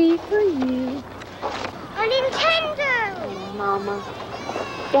Grandpa and me for you. A Nintendo. Oh, Mama.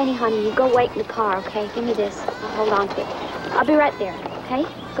 Danny, honey, you go wait in the car, okay? Give me this. I'll hold on to it. I'll be right there, okay?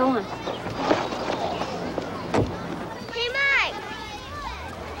 Go on. Hey, Mike.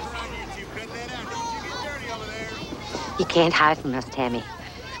 You can't hide from us, Tammy.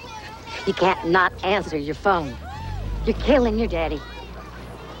 You can't not answer your phone. You're killing your daddy.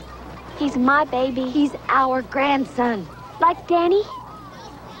 He's my baby. He's our grandson. Like Danny?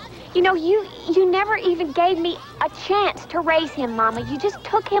 You know, you never even gave me a chance to raise him, Mama. You just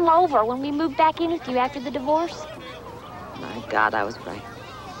took him over when we moved back in with you after the divorce. My God, I was right.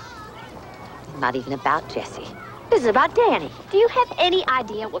 Not even about Jesse. This is about Danny. Do you have any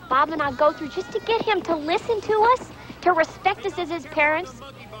idea what Bob and I go through just to get him to listen to us? To respect us as his parents?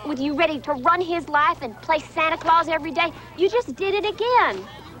 With you ready to run his life and play Santa Claus every day? You just did it again.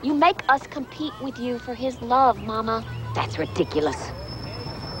 You make us compete with you for his love, Mama. That's ridiculous.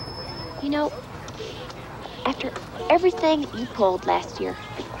 You know, after everything you pulled last year,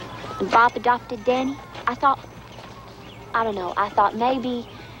 and Bob adopted Danny, I thought maybe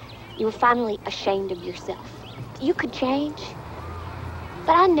you were finally ashamed of yourself. You could change.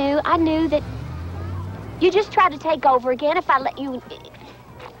 But I knew that you just tried to take over again if I let you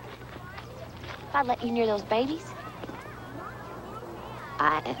near those babies.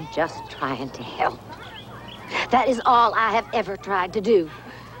 I am just trying to help. That is all I have ever tried to do.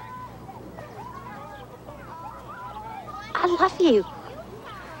 I love you.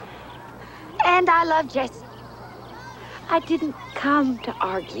 And I love Jesse. I didn't come to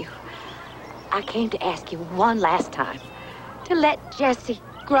argue. I came to ask you one last time to let Jesse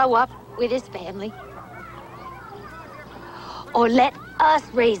grow up with his family. Or let us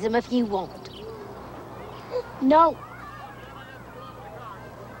raise him if you won't. No.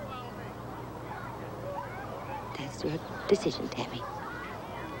 That's your decision, Tammy.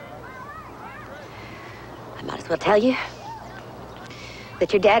 I might as well tell you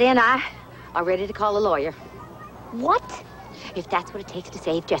that your daddy and I are ready to call a lawyer. What? If that's what it takes to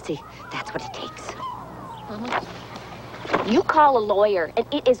save Jesse, that's what it takes. Mama, you call a lawyer, and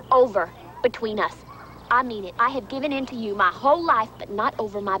it is over between us. I mean it. I have given in to you my whole life, but not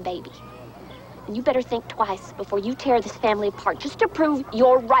over my baby. And you better think twice before you tear this family apart, just to prove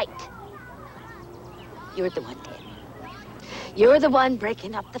you're right. You're the one, Tammy. You're the one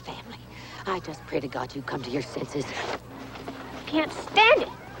breaking up the family. I just pray to God you come to your senses. You can't stand it,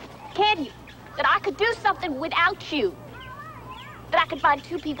 can you? That I could do something without you. That I could find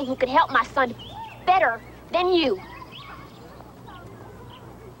two people who could help my son better than you.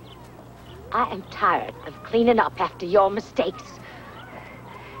 I am tired of cleaning up after your mistakes.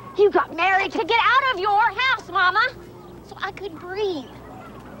 You got married to get out of your house, Mama, so I could breathe.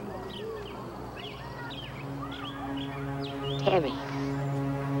 Tammy,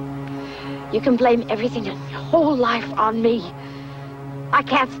 you can blame everything in your whole life on me. I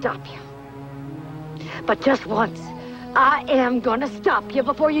can't stop you. But just once, I am gonna stop you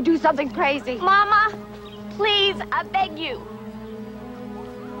before you do something crazy. Mama, please, I beg you.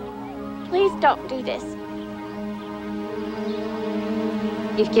 Please don't do this.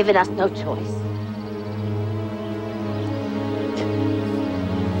 You've given us no choice.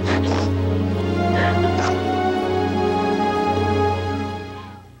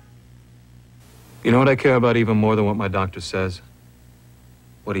 You know what I care about even more than what my doctor says?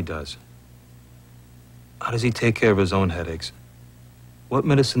 What he does. How does he take care of his own headaches? What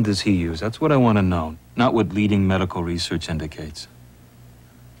medicine does he use? That's what I want to know, not what leading medical research indicates.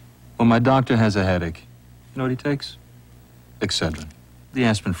 When my doctor has a headache, you know what he takes? Excedrin. The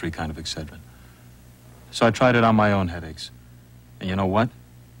aspirin-free kind of Excedrin. So I tried it on my own headaches. And you know what?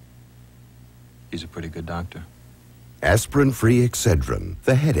 He's a pretty good doctor. Aspirin-free Excedrin,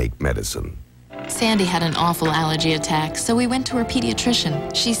 the headache medicine. Sandy had an awful allergy attack, so we went to her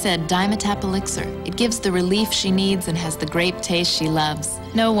pediatrician. She said Dimetap Elixir. It gives the relief she needs and has the grape taste she loves.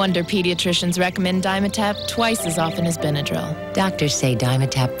 No wonder pediatricians recommend Dimetap twice as often as Benadryl. Doctors say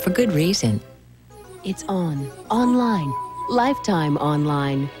Dimetap for good reason. It's online, Lifetime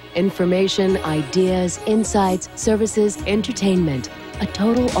Online. Information, ideas, insights, services, entertainment. A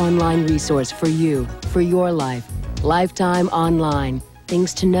total online resource for you, for your life. Lifetime Online.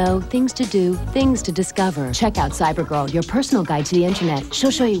 Things to know, things to do, things to discover. Check out Cybergirl, your personal guide to the internet.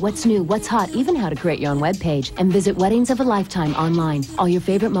 She'll show you what's new, what's hot, even how to create your own webpage. And visit Weddings of a Lifetime online. All your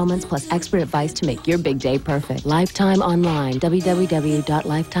favorite moments plus expert advice to make your big day perfect. Lifetime Online,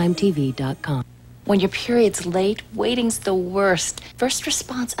 www.lifetimetv.com. When your period's late, waiting's the worst. First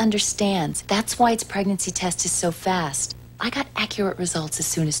Response understands. That's why its pregnancy test is so fast. I got accurate results as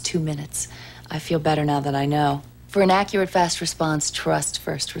soon as 2 minutes. I feel better now that I know. For an accurate, fast response, trust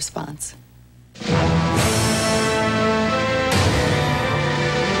First Response.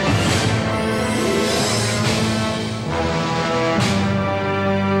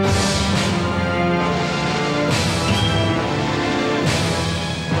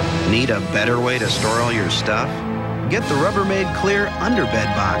 Need a better way to store all your stuff? Get the Rubbermaid Clear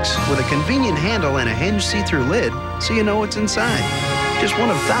Underbed Box with a convenient handle and a hinged see-through lid so you know what's inside. Just one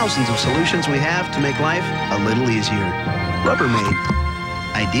of thousands of solutions we have to make life a little easier. Rubbermaid.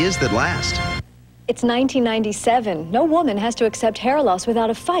 Ideas that last. It's 1997. No woman has to accept hair loss without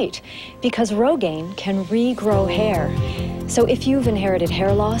a fight because Rogaine can regrow hair. So if you've inherited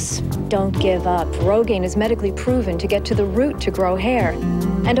hair loss, don't give up. Rogaine is medically proven to get to the root to grow hair.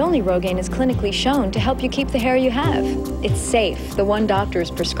 And only Rogaine is clinically shown to help you keep the hair you have. It's safe, the one doctor's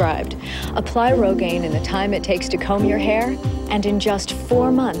prescribed. Apply Rogaine in the time it takes to comb your hair, and in just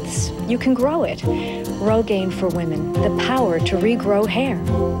 4 months, you can grow it. Rogaine for women, the power to regrow hair.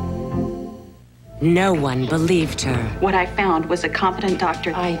 No one believed her. What I found was a competent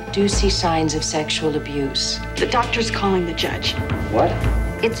doctor. I do see signs of sexual abuse. The doctor's calling the judge. What?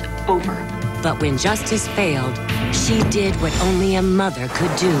 It's over. But when justice failed, she did what only a mother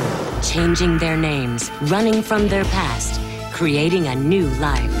could do. Changing their names, running from their past, creating a new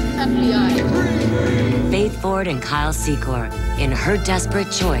life. FBI. Faith Ford and Kyle Secor in Her Desperate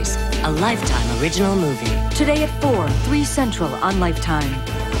Choice, a Lifetime original movie. Today at 4, 3 Central on Lifetime.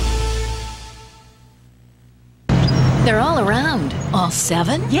 They're all around. All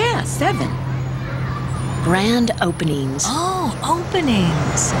 7? Yeah, 7. Grand openings. Oh,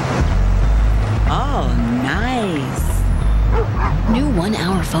 openings. Oh, nice. New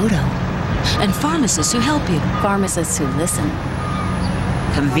 1-hour photo. And pharmacists who help you. Pharmacists who listen.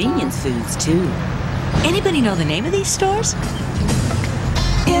 Convenience foods, too. Anybody know the name of these stores?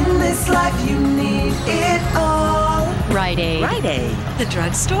 In this life you need it all. Rite Aid. Rite Aid. The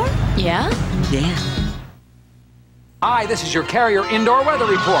drugstore? Yeah? Yeah. Hi, this is your Carrier Indoor Weather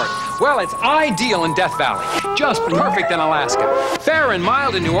Report. Well, it's ideal in Death Valley. Just perfect in Alaska. Fair and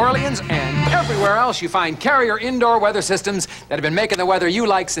mild in New Orleans, and everywhere else you find Carrier indoor weather systems that have been making the weather you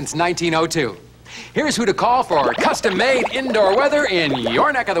like since 1902. Here's who to call for custom-made indoor weather in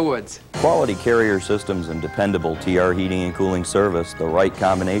your neck of the woods. Quality Carrier systems and dependable TR heating and cooling service, the right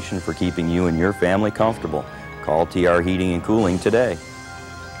combination for keeping you and your family comfortable. Call TR Heating and Cooling today.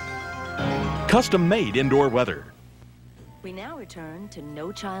 Custom-made indoor weather. We now return to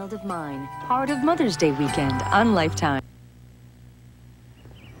No Child of Mine, part of Mother's Day weekend on Lifetime.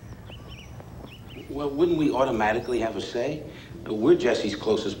 Well, wouldn't we automatically have a say? We're Jesse's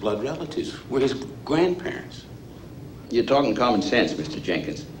closest blood relatives. We're his grandparents. You're talking common sense, Mr.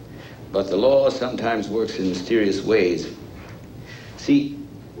 Jenkins. But the law sometimes works in mysterious ways. See,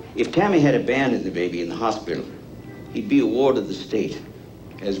 if Tammy had abandoned the baby in the hospital, he'd be a ward of the state.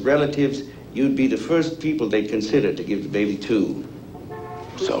 As relatives, you'd be the first people they'd consider to give the baby to.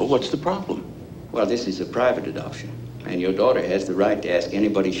 So what's the problem? Well, this is a private adoption, and your daughter has the right to ask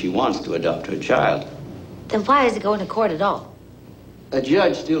anybody she wants to adopt her child. Then why is it going to court at all? A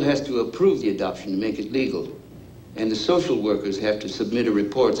judge still has to approve the adoption to make it legal. And the social workers have to submit a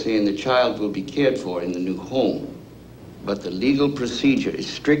report saying the child will be cared for in the new home. But the legal procedure is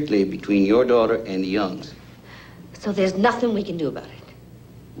strictly between your daughter and the Youngs. So there's nothing we can do about it?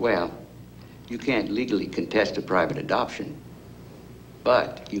 Well, you can't legally contest a private adoption.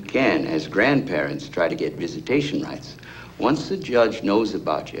 But you can, as grandparents, try to get visitation rights. Once the judge knows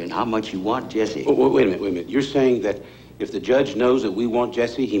about you and how much you want Jesse... Oh, wait a minute. You're saying that if the judge knows that we want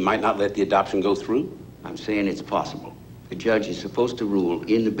Jesse, he might not let the adoption go through? I'm saying it's possible. The judge is supposed to rule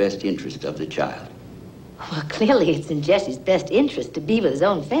in the best interest of the child. Well, clearly it's in Jesse's best interest to be with his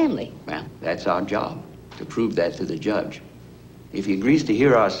own family. Well, that's our job, to prove that to the judge. If he agrees to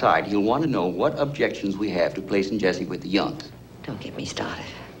hear our side, he'll want to know what objections we have to placing Jesse with the Youngs. Don't get me started.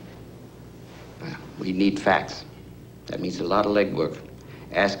 Well, we need facts. That means a lot of legwork,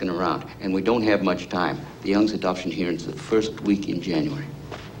 asking around, and we don't have much time. The Youngs' adoption hearing's the first week in January.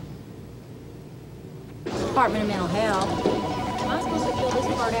 Department of Mental Health. Am I supposed to fill this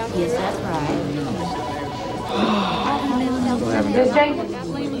part out? Yes, that's right. Ms. Jenkins?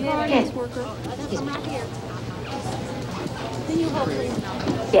 Yes.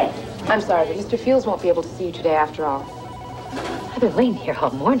 Yes. I'm sorry, but Mr. Fields won't be able to see you today after all. I've been waiting here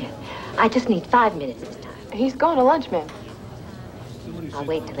all morning. I just need 5 minutes this time. He's going to lunch, ma'am. I'll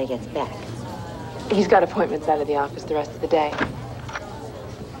wait till he gets back. He's got appointments out of the office the rest of the day.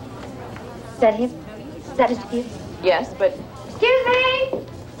 Is that him? Is that Mr. Fields? Yes, but... Excuse me!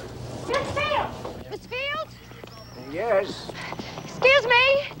 Miss Fields! Miss Fields? Yes? Excuse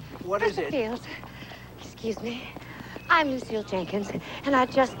me! What is Mr. it? Fields, excuse me. I'm Lucille Jenkins, and I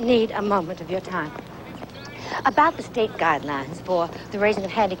just need a moment of your time. About the state guidelines for the raising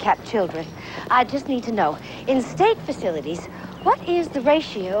of handicapped children, I just need to know, in state facilities, what is the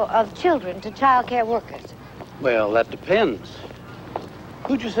ratio of children to child care workers? Well, that depends.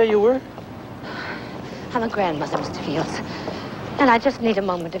 Who'd you say you were? I'm a grandmother, Mr. Fields, and I just need a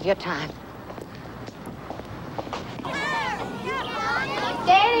moment of your time.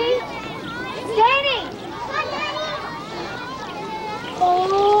 Danny! Danny!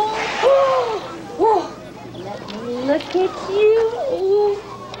 Oh! Whoa! Let me look at you.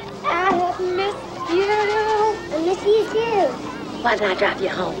 I have missed you. I miss you too. Why don't I drive you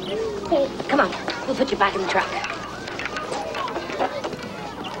home? Okay. Come on, we'll put you back in the truck.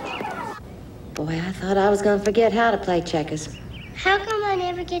 Boy, I thought I was gonna forget how to play checkers. How come I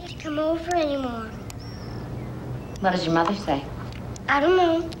never get to come over anymore? What does your mother say? I don't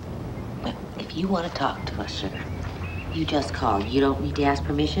know. Well, if you want to talk to us, sugar, you just call. You don't need to ask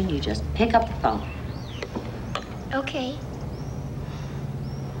permission. You just pick up the phone. Okay.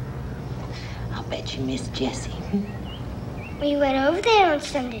 I'll bet you miss Jesse. We went over there on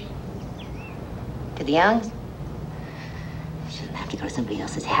Sunday. To the Youngs? You shouldn't have to go to somebody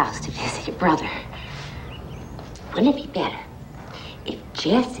else's house to visit your brother. Wouldn't it be better if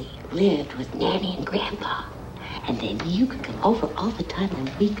Jesse lived with Nanny and Grandpa? And then you could come over all the time and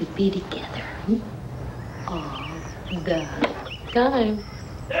we could be together. Oh, God. Time.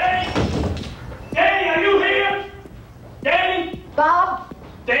 Danny! Danny, are you here? Danny? Bob?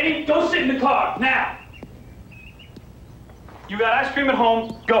 Danny, go sit in the car, now. You got ice cream at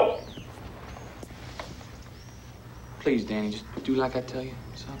home, go. Please, Danny, just do like I tell you,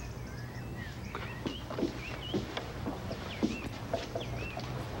 son.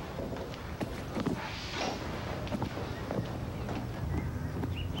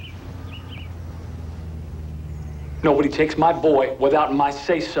 Nobody takes my boy without my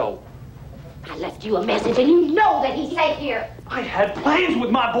say-so. I left you a message, and you know that he's safe here. I had plans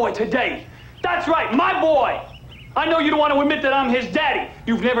with my boy today. That's right, my boy. I know you don't want to admit that I'm his daddy.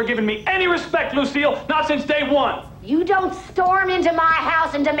 You've never given me any respect, Lucille, not since day one. You don't storm into my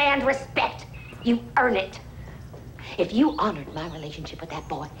house and demand respect. You earn it. If you honored my relationship with that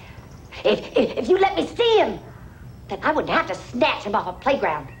boy, if you let me see him, then I wouldn't have to snatch him off a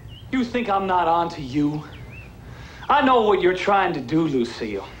playground. You think I'm not on to you? I know what you're trying to do,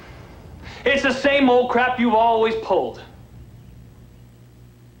 Lucille. It's the same old crap you've always pulled.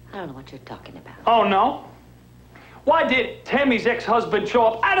 I don't know what you're talking about. Oh, no? Why did Tammy's ex-husband show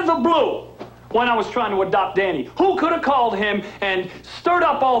up out of the blue when I was trying to adopt Danny? Who could have called him and stirred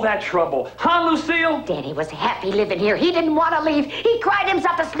up all that trouble? Huh, Lucille? Danny was happy living here. He didn't want to leave. He cried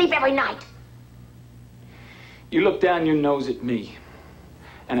himself to sleep every night. You look down your nose at me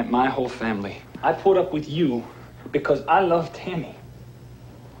and at my whole family. I put up with you because I love Tammy.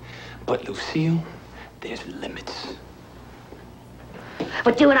 But, Lucille, there's limits.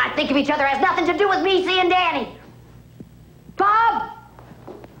 What you and I think of each other has nothing to do with me seeing Danny. Bob!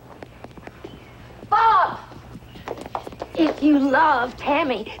 Bob! If you love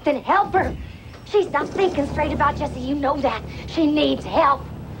Tammy, then help her. She's not thinking straight about Jesse. You know that. She needs help.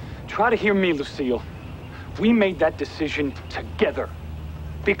 Try to hear me, Lucille. We made that decision together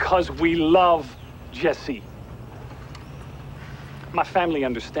because we love Jesse. My family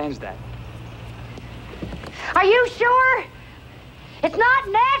understands that. Are you sure? It's not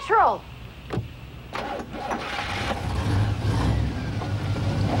natural.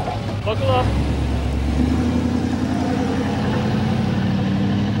 Buckle up.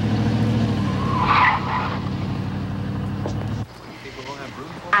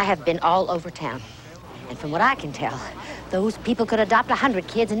 I have been all over town. And from what I can tell, those people could adopt 100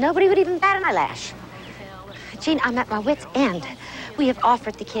 kids and nobody would even bat an eyelash. Gene, I'm at my wit's end. We have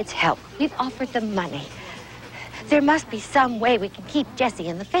offered the kids help. We've offered them money. There must be some way we can keep Jesse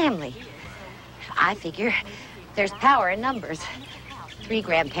in the family. I figure there's power in numbers. 3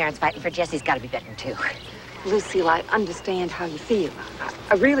 grandparents fighting for Jesse's got to be better than 2. Lucille, I understand how you feel.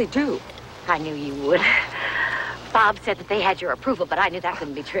 I really do. I knew you would. Bob said that they had your approval, but I knew that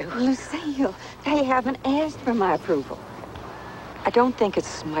couldn't be true. Lucille, they haven't asked for my approval. I don't think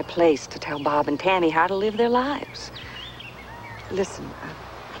it's my place to tell Bob and Tammy how to live their lives. Listen,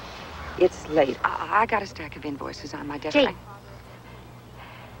 it's late. I got a stack of invoices on my desk. Jane,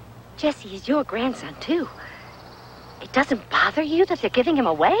 Jesse is your grandson, too. It doesn't bother you that they're giving him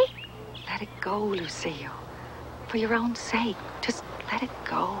away? Let it go, Lucille. For your own sake, just let it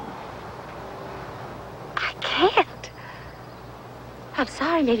go. I can't. I'm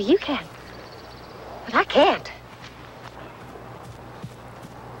sorry, maybe you can. But I can't.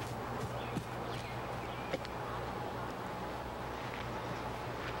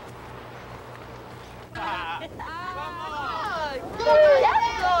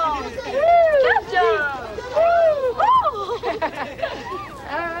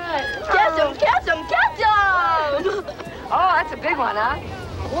 Oh, that's a big one, huh?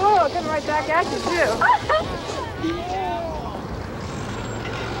 Whoa, coming right back at you, too.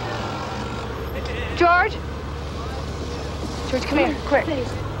 George? George, come here, quick.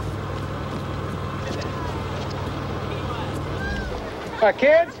 All right,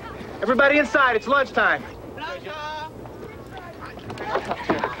 kids, everybody inside. It's lunchtime.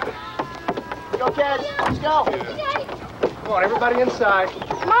 Go, kids. Let's go. Come on, everybody inside.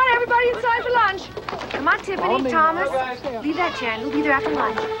 Come on, everybody inside for lunch. Come on, Tiffany, Thomas. Leave that chair. We'll be there after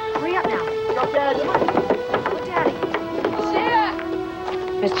lunch. Hurry up now. Go, Dad. Come on. Go, Daddy.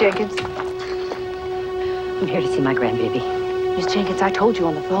 Miss Jenkins? I'm here to see my grandbaby. Miss Jenkins, I told you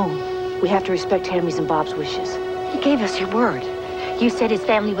on the phone. We have to respect Tammy's and Bob's wishes. You gave us your word. You said his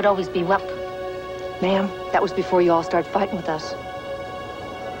family would always be welcome. Ma'am, that was before you all started fighting with us.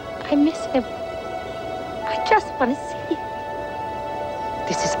 I miss him. I just want to see him.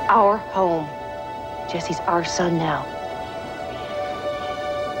 This is our home. Jesse's our son now.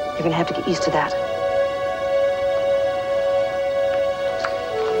 You're gonna have to get used to that.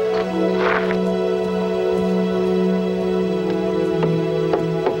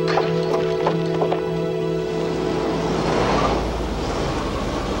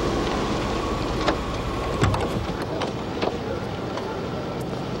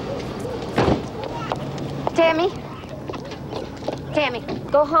 Tammy? Tammy,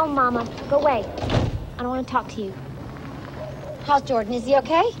 go home, Mama. Go away. I don't want to talk to you. How's Jordan? Is he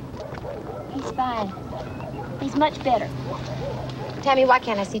okay? He's fine. He's much better. Tammy, why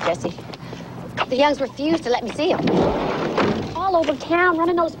can't I see Jesse? The Youngs refuse to let me see him. All over town,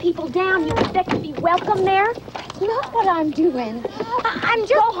 running those people down. You expect to be welcome there? That's not what I'm doing. I'm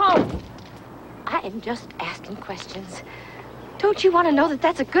just... Go home. I am just asking questions. Don't you want to know that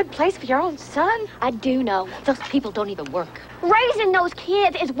that's a good place for your own son? I do know. Those people don't even work. Raising those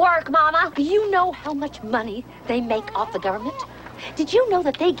kids is work, Mama. Do you know how much money they make off the government? Did you know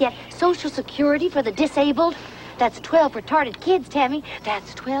that they get Social Security for the disabled? That's 12 retarded kids, Tammy.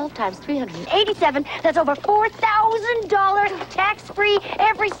 That's 12 times 387. That's over $4,000 tax-free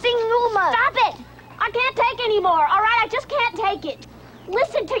every single month. Stop it! I can't take anymore, all right? I just can't take it.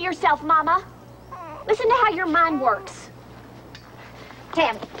 Listen to yourself, Mama. Listen to how your mind works.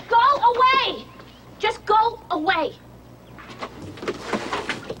 Tammy, go away! Just go away.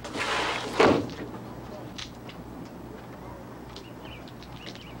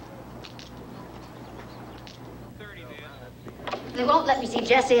 They won't let me see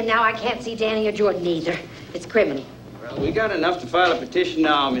Jesse, and now I can't see Danny or Jordan either. It's criminal. Well, we got enough to file a petition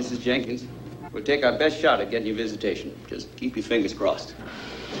now, Mrs. Jenkins. We'll take our best shot at getting you visitation. Just keep your fingers crossed.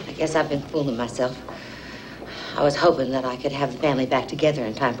 I guess I've been fooling myself. I was hoping that I could have the family back together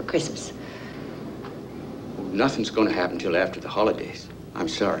in time for Christmas. Nothing's going to happen till after the holidays. I'm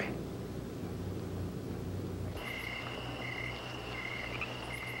sorry.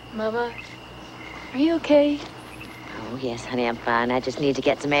 Mama, are you okay? Oh, yes, honey, I'm fine. I just need to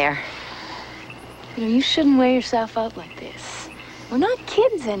get some air. You know, you shouldn't wear yourself out like this. We're not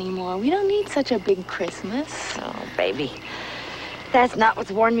kids anymore. We don't need such a big Christmas. Oh, baby. That's not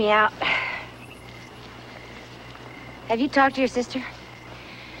what's worn me out. Have you talked to your sister?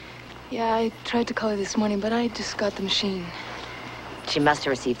 Yeah, I tried to call her this morning, but I just got the machine. She must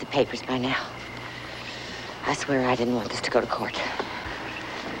have received the papers by now. I swear I didn't want this to go to court.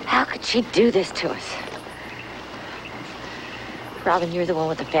 How could she do this to us? Robin, you're the one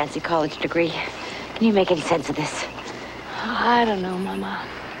with the fancy college degree. Can you make any sense of this? I don't know, Mama.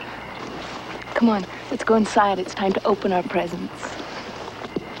 Come on, let's go inside. It's time to open our presents.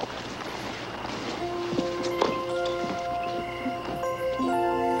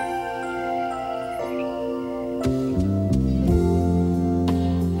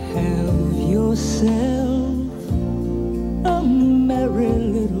 Have yourself a merry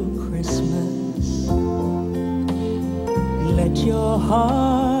little Christmas. Let your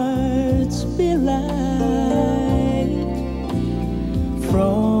hearts be light.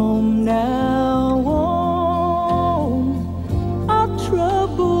 From now on, our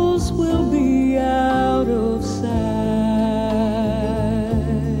troubles will be out of sight.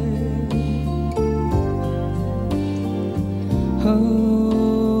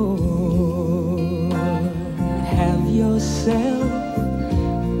 Oh, have yourself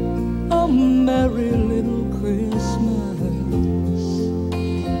a merry little Christmas.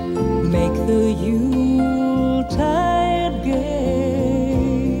 Make the Yuletide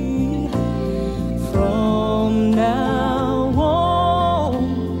gay. From now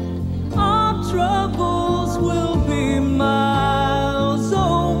on, our troubles will be miles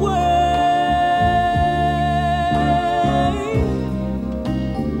away.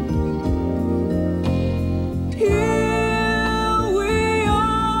 Here we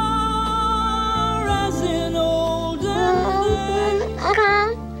are as in olden days.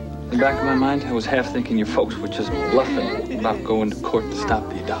 In the back of my mind, I was half thinking your folks were just bluffing about going to court to stop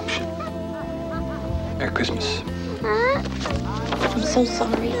the adoption. Merry Christmas. I'm so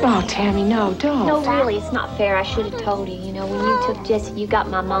sorry. Oh, Tammy, no, don't. No, really, it's not fair. I should have told you. You know, when you took Jesse, you got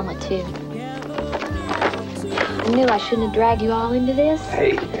my mama, too. I knew I shouldn't have dragged you all into this.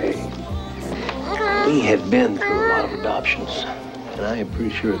 Hey. We have been through a lot of adoptions, and I am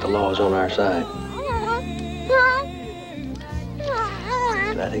pretty sure the law is on our side.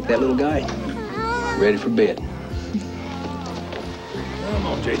 And I think that little guy ready for bed. Come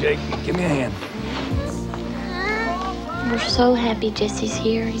on, JJ, give me a hand. We're so happy Jesse's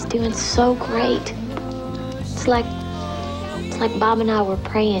here. He's doing so great. It's like Bob and I were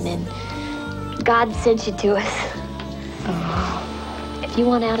praying, and God sent you to us. If you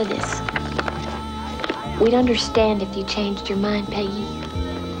want out of this, we'd understand if you changed your mind, Peggy.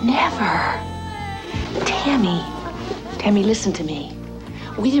 Never. Tammy, listen to me.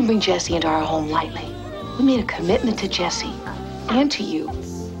 We didn't bring Jesse into our home lightly. We made a commitment to Jesse and to you.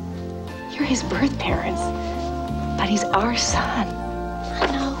 You're his birth parents, but he's our son. I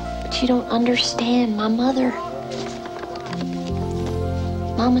know, but you don't understand my mother.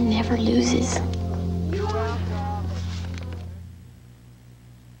 Mama never loses.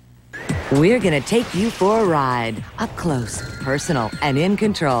 We're going to take you for a ride. Up close, personal, and in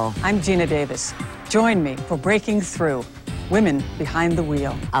control. I'm Gina Davis. Join me for Breaking Through. Women Behind the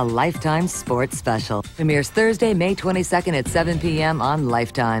Wheel. A Lifetime sports special. Premieres Thursday, May 22nd at 7 p.m. on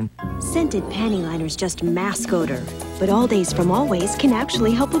Lifetime. Scented panty liners just mask odor, but All Days from Always can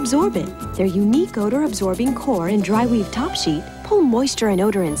actually help absorb it. Their unique odor-absorbing core and dry weave top sheet pull moisture and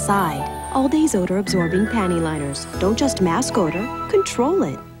odor inside. All Days odor-absorbing panty liners. Don't just mask odor, control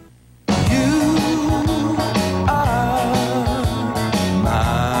it.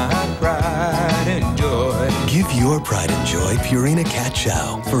 Give your pride and joy Purina Cat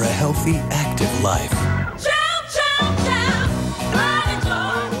Chow for a healthy, active life.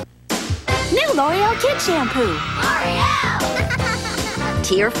 New L'Oreal Kid Shampoo. L'Oreal!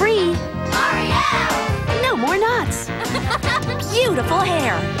 Tear-free. L'Oreal! No more knots. Beautiful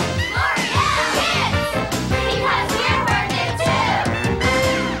hair. L'Oreal Kids! Because we're worth it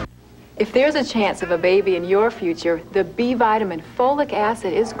too! If there's a chance of a baby in your future, the B vitamin folic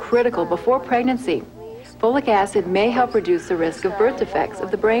acid is critical before pregnancy. Folic acid may help reduce the risk of birth defects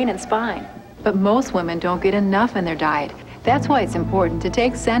of the brain and spine. But most women don't get enough in their diet. That's why it's important to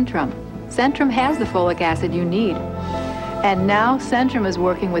take Centrum. Centrum has the folic acid you need. And now Centrum is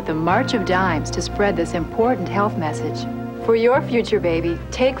working with the March of Dimes to spread this important health message. For your future baby,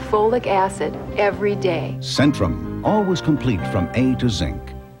 take folic acid every day. Centrum, always complete from A to zinc.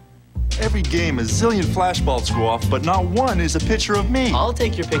 Every game, a zillion flashballs go off, but not one is a picture of me. I'll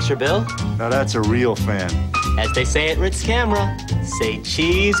take your picture, Bill. Now that's a real fan. As they say at Ritz Camera, say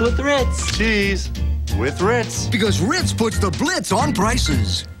cheese with Ritz. Cheese with Ritz. Because Ritz puts the blitz on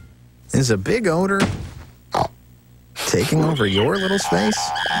prices. Is a big odor taking over your little space?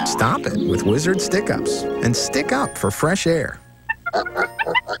 Stop it with Wizard Stick-Ups and stick up for fresh air.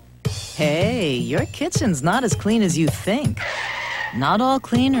 Hey, your kitchen's not as clean as you think. Not all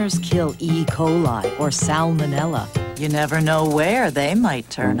cleaners kill E. coli or salmonella. You never know where they might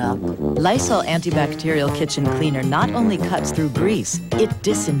turn up. Lysol antibacterial kitchen cleaner not only cuts through grease, it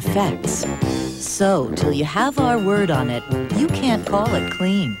disinfects. So, till you have our word on it, you can't call it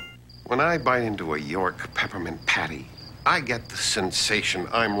clean. When I bite into a York peppermint patty, I get the sensation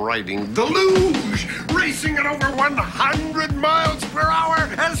I'm riding the luge, racing at over 100 miles per hour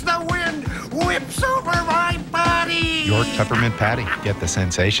as the wind whips over my body. York peppermint patty. Get the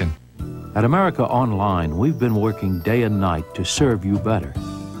sensation. At America Online, we've been working day and night to serve you better.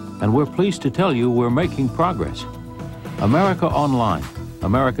 And we're pleased to tell you we're making progress. America Online,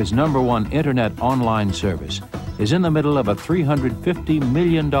 America's #1 internet online service, is in the middle of a $350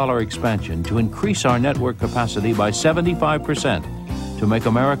 million expansion to increase our network capacity by 75% to make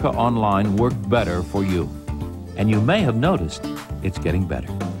America Online work better for you. And you may have noticed it's getting better.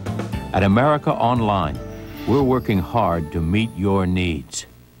 At America Online, we're working hard to meet your needs.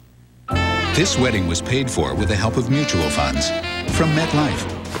 This wedding was paid for with the help of mutual funds from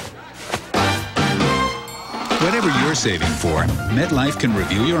MetLife. Whatever you're saving for, MetLife can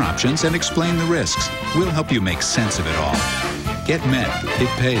review your options and explain the risks. We'll help you make sense of it all. Get Met. It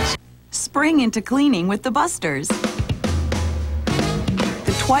pays. Spring into cleaning with the Busters.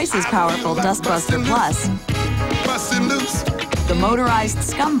 The twice as powerful Dust Buster Plus. Bustin' loose. The motorized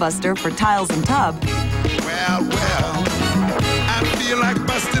Scum Buster for tiles and tub. Well, I feel like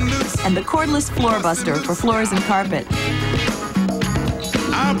busting loose. And the cordless Floor Buster for floors and carpet.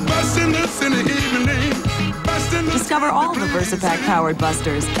 I'm busting loose in the evening. Discover all the VersaPack-powered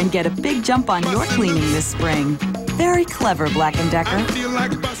Busters and get a big jump on your cleaning this spring. Very clever, Black & Decker.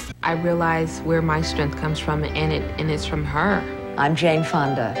 I realize where my strength comes from, and it's from her. I'm Jane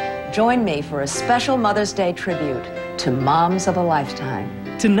Fonda. Join me for a special Mother's Day tribute to moms of a lifetime.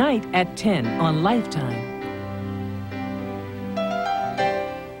 Tonight at 10 on Lifetime.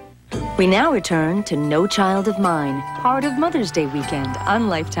 We now return to No Child of Mine, part of Mother's Day weekend on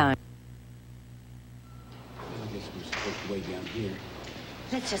Lifetime.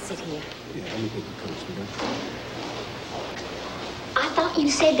 Let's just sit here. Yeah, let me get the coat, sweetheart. I thought you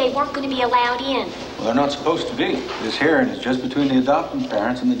said they weren't going to be allowed in. Well, they're not supposed to be. This hearing is just between the adopting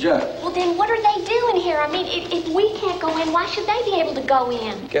parents and the judge. Well, then what are they doing here? I mean, if we can't go in, why should they be able to go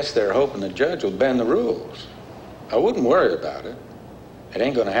in? Guess they're hoping the judge will bend the rules. I wouldn't worry about it. It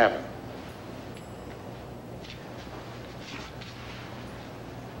ain't gonna happen.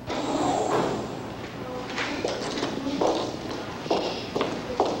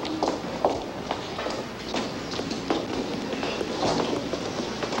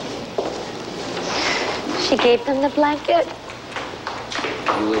 She gave them the blanket.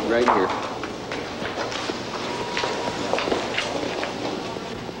 You live right here.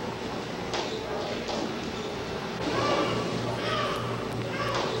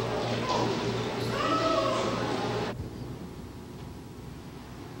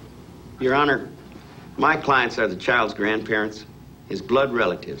 Your Honor, My clients are the child's grandparents, his blood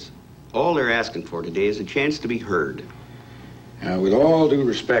relatives. All they're asking for today is a chance to be heard. With all due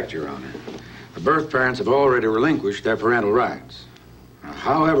respect, Your Honor, the birth parents have already relinquished their parental rights.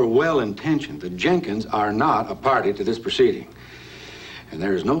 However well-intentioned, the Jenkins are not a party to this proceeding. And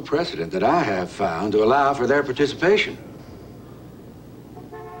there is no precedent that I have found to allow for their participation.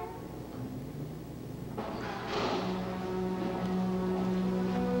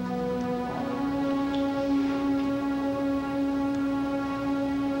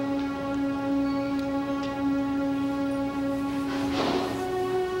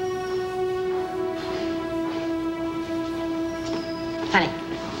 Honey.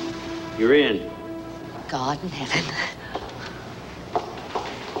 You're in. God in heaven.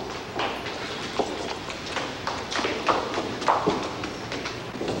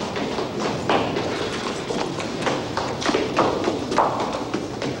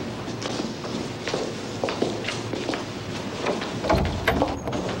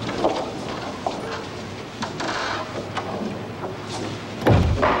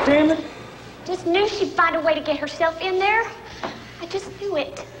 Damn it. Just knew she'd find a way to get herself in there. I just knew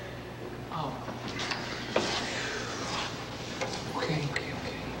it.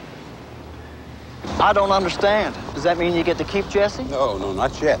 I don't understand. Does that mean you get to keep Jesse? No,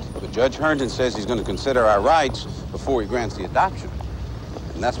 not yet. But Judge Herndon says he's going to consider our rights before he grants the adoption.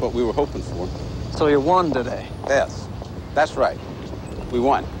 And that's what we were hoping for. So you won today? Yes, that's right. We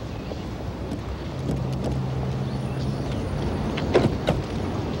won.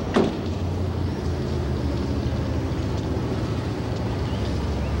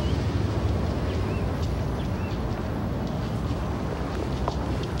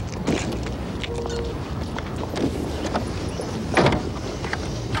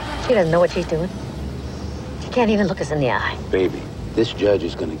 She doesn't know what she's doing. She can't even look us in the eye. Baby, this judge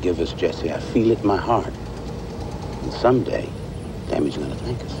is going to give us Jesse. I feel it in my heart. And someday, Tammy's going to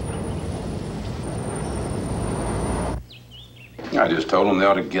thank us. I just told them they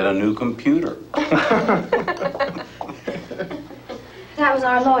ought to get a new computer. That was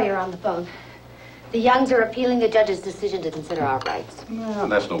our lawyer on the phone. The Youngs are appealing the judge's decision to consider our rights. Well,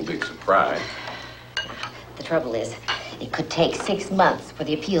 that's no big surprise. The trouble is, it could take 6 months for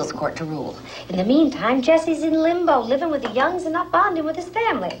the appeals court to rule. In the meantime, Jesse's in limbo, living with the Youngs and not bonding with his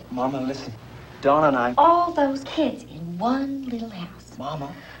family. Mama, listen. Donna and I... All those kids in one little house.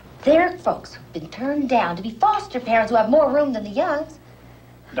 Mama. They're folks who've been turned down to be foster parents who have more room than the Youngs.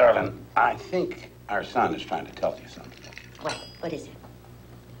 Darling, I think our son is trying to tell you something. What is it?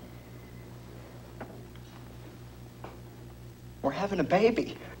 We're having a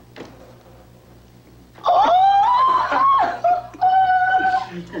baby.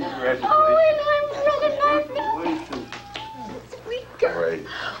 Congratulations. Congratulations. Sweet girl.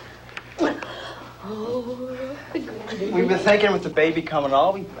 We've been thinking with the baby coming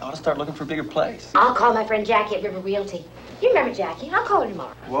on, we ought to start looking for a bigger place. I'll call my friend Jackie at River Realty. You remember Jackie? I'll call her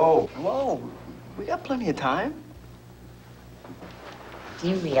tomorrow. Whoa. We got plenty of time. Do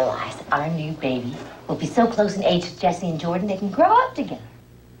you realize that our new baby will be so close in age to Jesse and Jordan they can grow up together?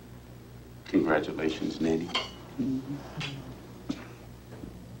 Congratulations, Nanny.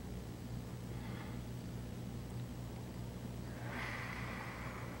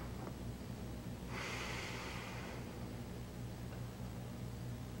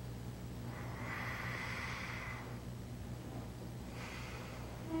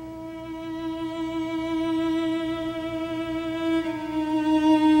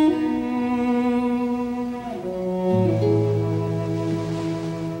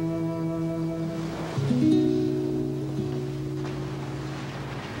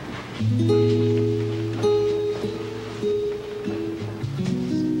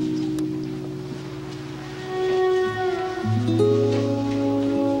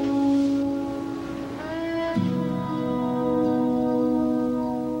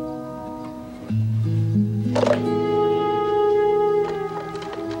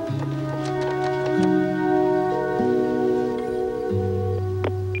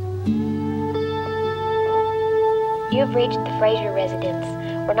 You've reached the Fraser residence.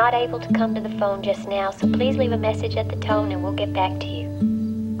 We're not able to come to the phone just now, so please leave a message at the tone and we'll get back to you.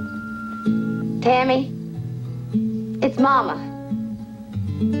 Tammy, it's Mama.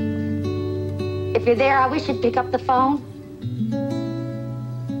 If you're there, I wish you'd pick up the phone.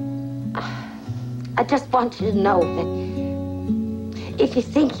 I just want you to know that if you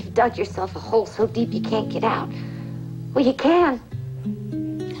think you've dug yourself a hole so deep you can't get out, well, you can.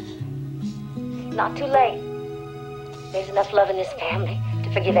 Not too late. There's enough love in this family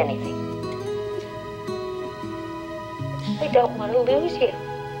to forgive anything. We don't want to lose you.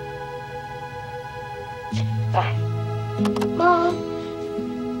 Mom.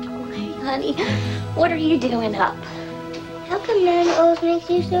 Oh, hey, honey. What are you doing up? How come Nanny always makes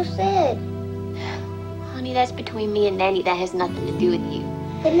you so sad? Honey, that's between me and Nanny. That has nothing to do with you.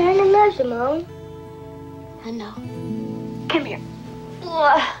 But Nanny loves you, Mom. I know. Come here.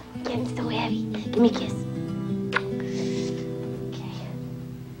 Ugh, getting so heavy. Give me a kiss.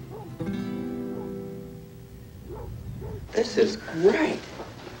 This is great.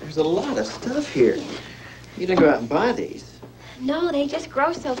 There's a lot of stuff here. You didn't go out and buy these. No, they just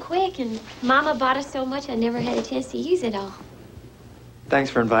grow so quick, and Mama bought us so much I never had a chance to use it all. Thanks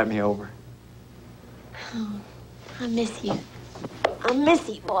for inviting me over. Oh, I miss you. I miss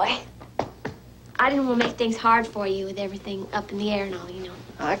you, boy. I didn't want to make things hard for you with everything up in the air and all, you know.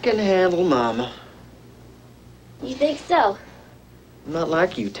 I can handle Mama. You think so? I'm not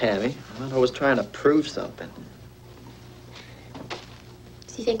like you, Tammy. I'm not always trying to prove something.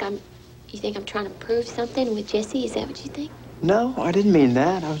 So you think I'm trying to prove something with Jesse? Is that what you think? No, I didn't mean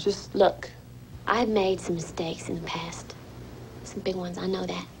that. I was just... Look, I've made some mistakes in the past. Some big ones, I know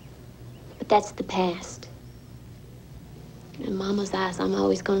that. But that's the past. In Mama's eyes, I'm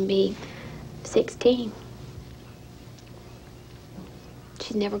always going to be 16.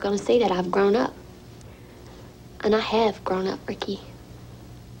 She's never going to see that I've grown up. And I have grown up, Ricky.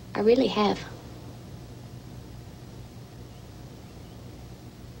 I really have.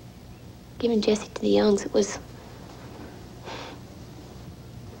 Giving Jesse to the Youngs, it was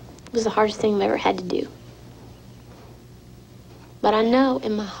the hardest thing I've ever had to do. But I know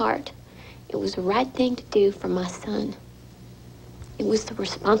in my heart it was the right thing to do for my son. It was the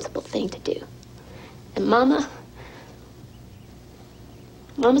responsible thing to do. And Mama's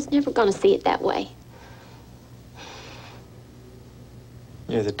never gonna see it that way.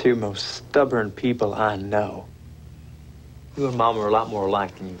 You're the two most stubborn people I know. You and Mama are a lot more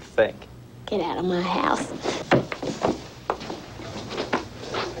alike than you think. Get out of my house.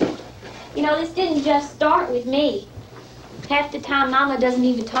 You know, this didn't just start with me. Half the time, Mama doesn't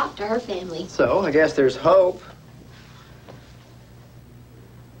even talk to her family. So, I guess there's hope.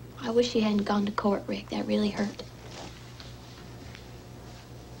 I wish you hadn't gone to court, Rick. That really hurt.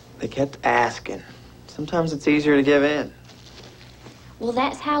 They kept asking. Sometimes it's easier to give in. Well,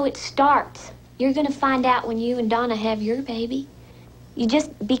 that's how it starts. You're gonna find out when you and Donna have your baby. You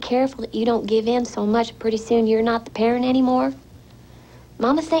just be careful that you don't give in so much. Pretty soon you're not the parent anymore.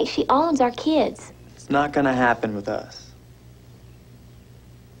 Mama thinks she owns our kids. It's not gonna happen with us.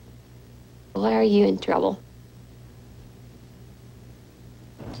 Why are you in trouble?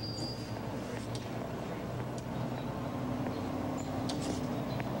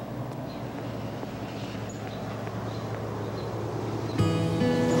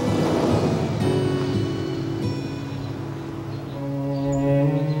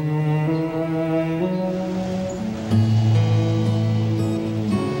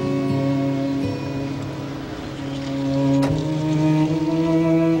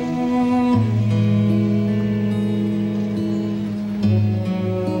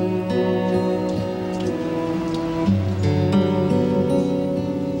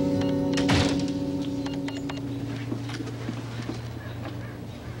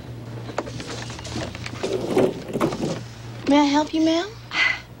 May I help you, ma'am?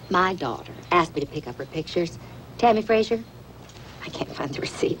 My daughter asked me to pick up her pictures. Tammy Frazier? I can't find the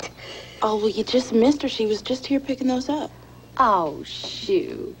receipt. Oh, well, you just missed her. She was just here picking those up. Oh,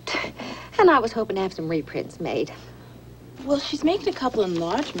 shoot. And I was hoping to have some reprints made. Well, she's making a couple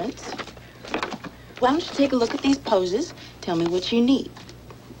enlargements. Why don't you take a look at these poses? Tell me what you need.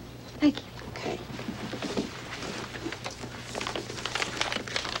 Thank you. Okay.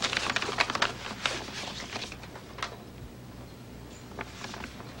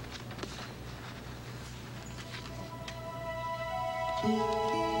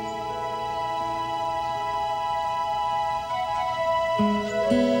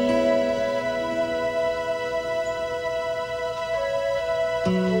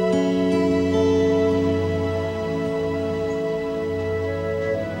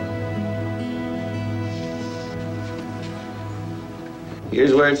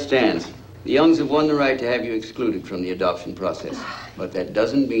 Here's where it stands. The Youngs have won the right to have you excluded from the adoption process. But that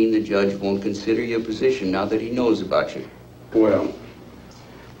doesn't mean the judge won't consider your position now that he knows about you. Well,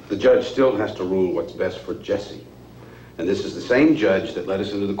 the judge still has to rule what's best for Jesse. And this is the same judge that let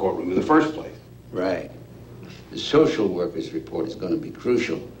us into the courtroom in the first place. Right. The social worker's report is going to be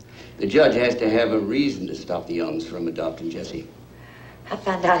crucial. The judge has to have a reason to stop the Youngs from adopting Jesse. I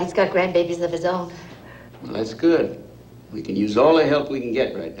found out he's got grandbabies of his own. Well, that's good. We can use all the help we can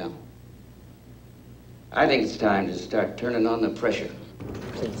get right now. I think it's time to start turning on the pressure.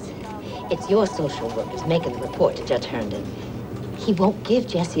 Please. It's your social workers making the report to Judge Herndon. He won't give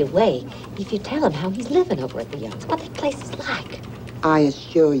Jesse away if you tell him how he's living over at the Youngs, what that place is like. I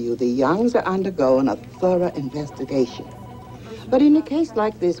assure you, the Youngs are undergoing a thorough investigation. But in a case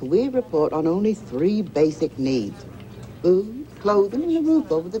like this, we report on only 3 basic needs: food, clothing, and a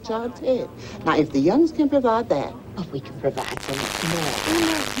roof over the child's head. Now, if the Youngs can provide that... But we can provide so much more. We're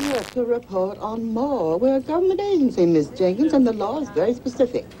not here to report on more. We're a government agency, Miss Jenkins, and the law is very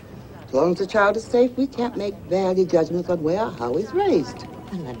specific. As long as the child is safe, we can't make value judgments on where or how he's raised.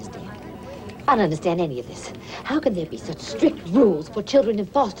 I don't understand. I don't understand any of this. How can there be such strict rules for children in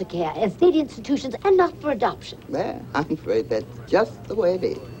foster care and state institutions and not for adoption? Well, I'm afraid that's just the way it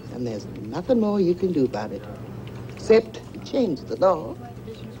is. And there's nothing more you can do about it. Except change the law.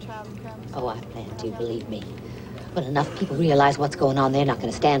 Oh, I plan to, believe me. When enough people realize what's going on, they're not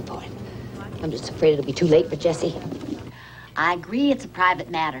going to stand for it. I'm just afraid it'll be too late for Jesse. I agree it's a private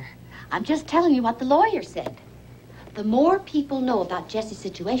matter. I'm just telling you what the lawyer said. The more people know about Jesse's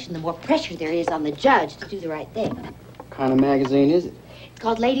situation, the more pressure there is on the judge to do the right thing. What kind of magazine is it? It's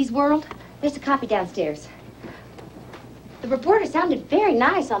called Ladies' World. There's a copy downstairs. The reporter sounded very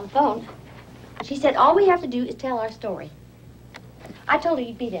nice on the phone. She said all we have to do is tell our story. I told her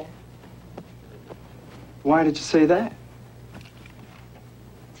you'd be there. Why did you say that?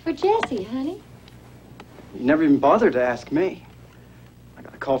 It's for Jesse, honey. You never even bothered to ask me. I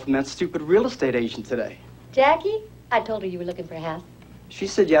got a call from that stupid real estate agent today. Jackie? I told her you were looking for a house. She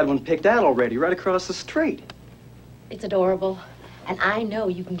said you had one picked out already, right across the street. It's adorable. And I know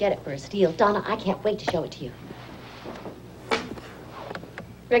you can get it for a steal. Donna, I can't wait to show it to you.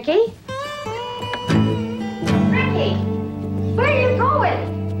 Ricky? Ricky! Where are you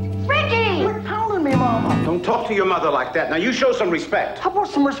going? Ricky! Quit pounding me, Mama. Don't talk to your mother like that. Now, you show some respect. How about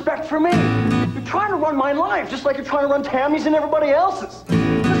some respect for me? You're trying to run my life, just like you're trying to run Tammy's and everybody else's.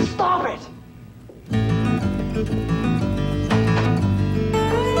 Just stop it.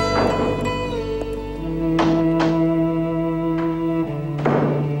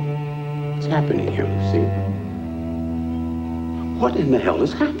 What's happening here, Lucy? What in the hell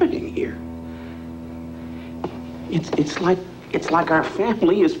is happening here? It's like our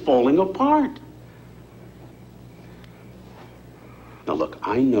family is falling apart. Now look,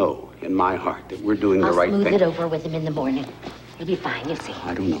 I know in my heart that we're doing the right thing. I'll smooth it over with him in the morning. He'll be fine, you'll see.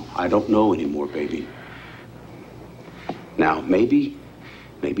 I don't know. I don't know anymore, baby. Now, maybe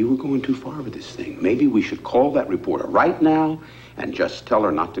we're going too far with this thing. Maybe we should call that reporter right now and just tell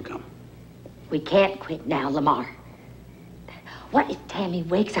her not to come. We can't quit now, Lamar. What if Tammy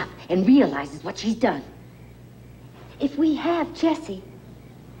wakes up and realizes what she's done? If we have Jesse,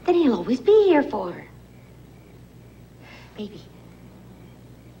 then he'll always be here for her. Maybe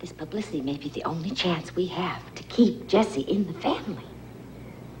this publicity may be the only chance we have to keep Jesse in the family.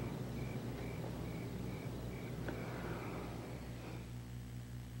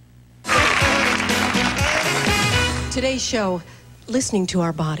 Today's show, listening to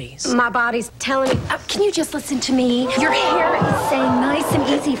our bodies. My body's telling me, can you just listen to me? Your hair is saying nice and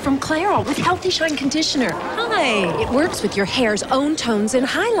easy from Clairol with Healthy Shine Conditioner. Hi. It works with your hair's own tones and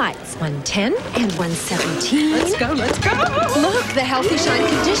highlights. 110 and 117. Let's go, let's go. Look, the Healthy Shine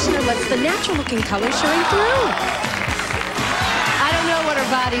Conditioner lets the natural-looking color shine through. I don't know what her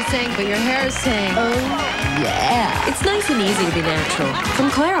body's saying, but your hair is saying, oh, yeah. It's nice and easy to be natural. From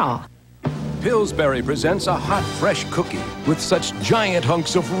Clairol. Pillsbury presents a hot, fresh cookie with such giant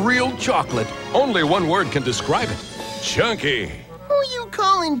hunks of real chocolate. Only one word can describe it. Chunky. Who you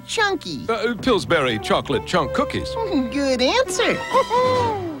calling Chunky? Pillsbury chocolate chunk cookies. Good answer.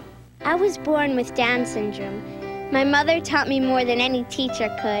 I was born with Down syndrome. My mother taught me more than any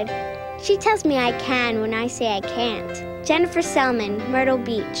teacher could. She tells me I can when I say I can't. Jennifer Selman, Myrtle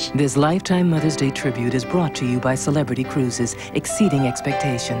Beach. This Lifetime Mother's Day tribute is brought to you by Celebrity Cruises, exceeding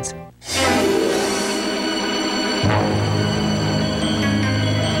expectations.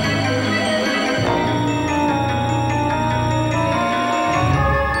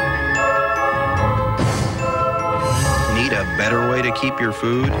 Need a better way to keep your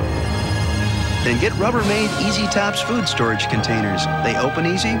food? Then get Rubbermaid Easy Tops food storage containers. They open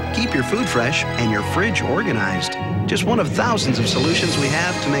easy, keep your food fresh, and your fridge organized. Just one of thousands of solutions we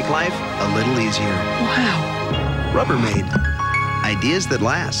have to make life a little easier. Wow. Rubbermaid. Ideas that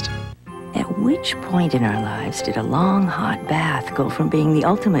last. At which point in our lives did a long, hot bath go from being the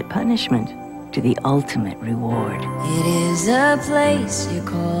ultimate punishment to the ultimate reward? It is a place you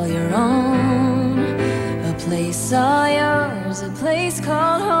call your own, a place all yours, a place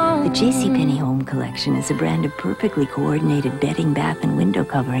called home. The JCPenney Home Collection is a brand of perfectly coordinated bedding, bath, and window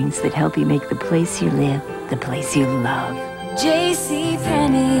coverings that help you make the place you live the place you love.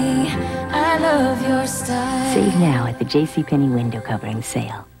 JCPenney, love your style. Save now at the JCPenney window covering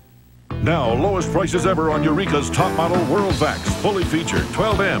sale. Now, lowest prices ever on Eureka's top model World Vax. Fully featured,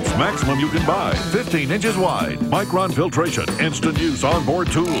 12 amps, maximum you can buy, 15 inches wide, micron filtration, instant use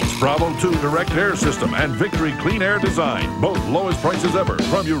onboard tools, Bravo 2 direct air system, and Victory clean air design. Both lowest prices ever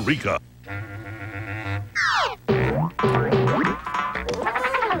from Eureka.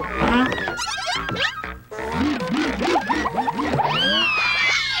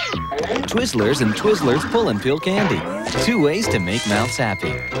 Twizzlers and Twizzlers Pull and Peel Candy. 2 ways to make mouths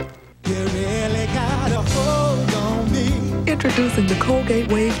happy. Introducing the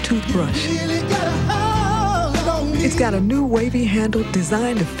Colgate Wave toothbrush. It's got a new wavy handle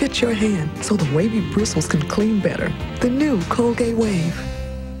designed to fit your hand so the wavy bristles can clean better. The new Colgate Wave.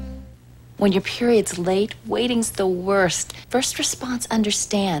 When your period's late, waiting's the worst. First Response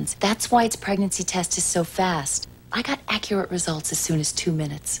understands. That's why its pregnancy test is so fast. I got accurate results as soon as 2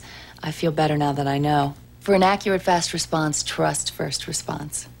 minutes. I feel better now that I know. For an accurate, fast response, trust First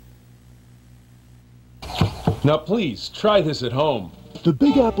Response. Now please, try this at home. The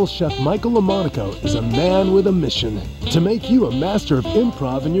Big Apple chef Michael LaMonaco is a man with a mission to make you a master of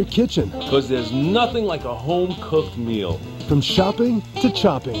improv in your kitchen. Because there's nothing like a home-cooked meal. From shopping to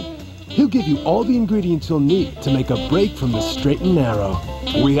chopping, he'll give you all the ingredients you'll need to make a break from the straight and narrow.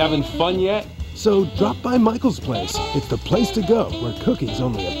 We having fun yet? So drop by Michael's place. It's the place to go where cooking's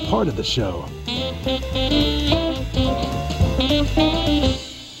only a part of the show.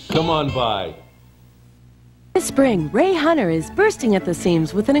 Come on by. This spring, Ray Hunter is bursting at the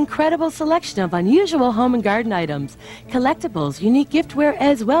seams with an incredible selection of unusual home and garden items, collectibles, unique giftware,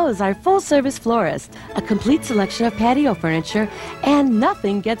 as well as our full-service florist, a complete selection of patio furniture, and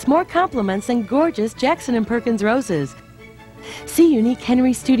nothing gets more compliments than gorgeous Jackson & Perkins roses. See unique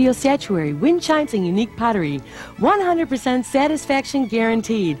Henry Studio statuary, wind chimes, and unique pottery. 100% satisfaction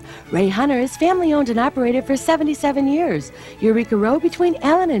guaranteed. Ray Hunter is family-owned and operated for 77 years. Eureka Road between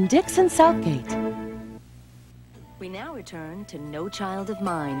Allen and Dixon Southgate. We now return to No Child of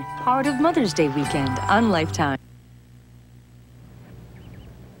Mine, part of Mother's Day weekend on Lifetime.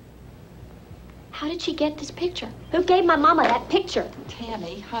 How did she get this picture? Who gave my mama that picture?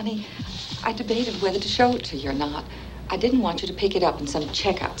 Tammy, honey, I debated whether to show it to you or not. I didn't want you to pick it up in some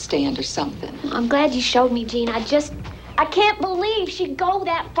checkout stand or something. I'm glad you showed me, Jean. I can't believe she'd go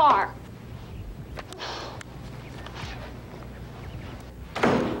that far.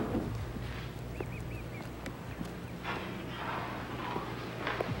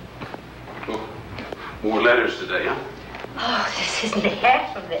 More letters today, huh? Oh, this isn't the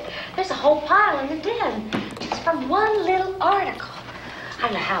half of it. There's a whole pile in the den. Just from one little article. I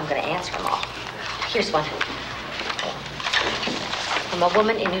don't know how I'm going to answer them all. Here's one. From a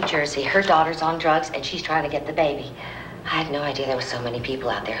woman in New Jersey. Her daughter's on drugs, and she's trying to get the baby. I had no idea there were so many people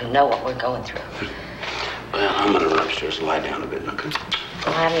out there who know what we're going through. Well, I'm gonna run upstairs and lie down a bit, okay?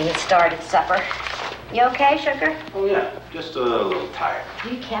 Well, I haven't even started supper. You okay, sugar? Oh, yeah. Just a little tired.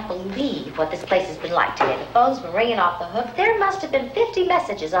 You can't believe what this place has been like today. The phone's been ringing off the hook. There must have been 50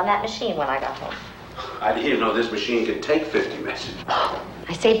 messages on that machine when I got home. I didn't even know this machine could take 50 messages.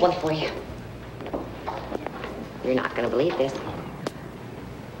 I saved one for you. You're not going to believe this.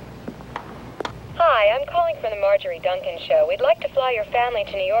 Hi, I'm calling from the Marjorie Duncan Show. We'd like to fly your family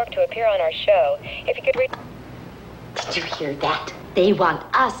to New York to appear on our show. If you could Did you hear that? They want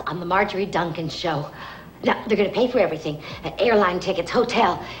us on the Marjorie Duncan Show. Now, they're going to pay for everything. Airline tickets,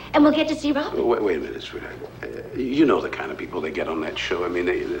 hotel, and we'll get to see Robin. Wait a minute, sweetheart. You know the kind of people they get on that show. I mean,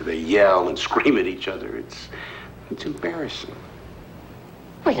 they yell and scream at each other. It's embarrassing.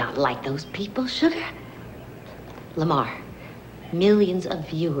 We're not like those people, sugar. Lamar, millions of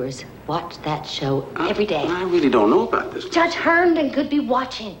viewers watch that show every day. I really don't know about this. Judge Herndon could be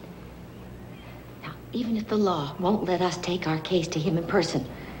watching. Now, even if the law won't let us take our case to him in person,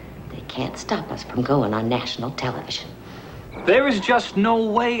 they can't stop us from going on national television. There is just no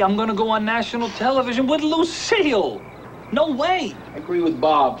way I'm gonna go on national television with Lucille. No way. I agree with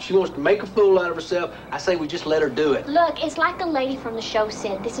Bob. She wants to make a fool out of herself. I say we just let her do it. Look, it's like the lady from the show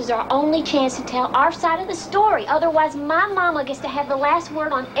said. This is our only chance to tell our side of the story. Otherwise, my mama gets to have the last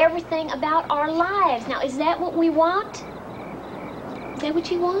word on everything about our lives. Now, is that what we want? Is that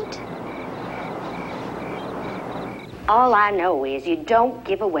what you want? All I know is you don't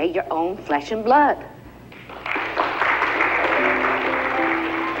give away your own flesh and blood.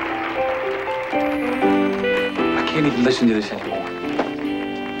 I can't even listen to this anymore.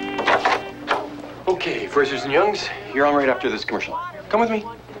 Okay, Frasers and Youngs, you're on right after this commercial. Come with me.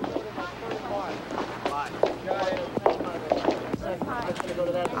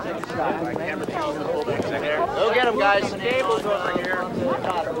 Go get him, guys.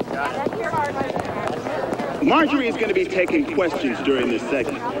 Marjorie is going to be taking questions during this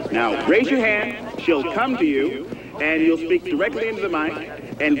segment. Now, raise your hand. She'll come to you, and you'll speak directly into the mic.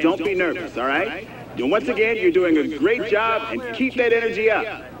 And don't be nervous, all right? And once again, you're doing a great job, and keep that energy up.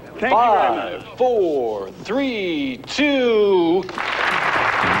 Thank you very much. 5, 4, 3, 2.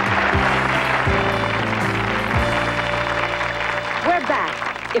 We're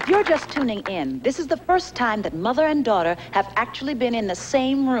back. If you're just tuning in, this is the first time that mother and daughter have actually been in the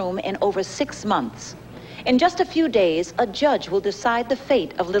same room in over 6 months. In just a few days, a judge will decide the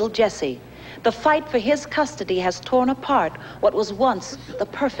fate of little Jesse. The fight for his custody has torn apart what was once the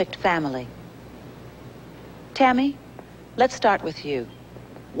perfect family. Tammy, let's start with you.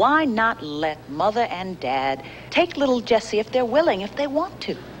 Why not let mother and dad take little Jesse if they're willing, if they want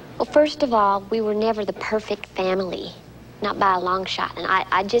to? Well, first of all, we were never the perfect family. Not by a long shot. And I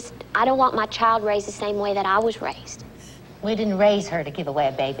don't want my child raised the same way that I was raised. We didn't raise her to give away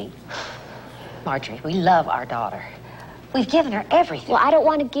a baby. Marjorie, we love our daughter. We've given her everything. Well, I don't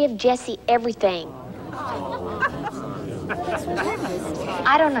want to give Jesse everything.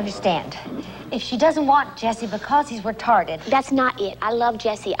 I don't understand. If she doesn't want Jesse because he's retarded... That's not it. I love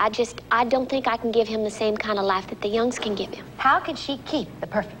Jesse. I don't think I can give him the same kind of life that the Youngs can give him. How can she keep the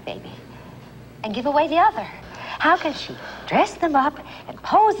perfect baby and give away the other? How can she dress them up and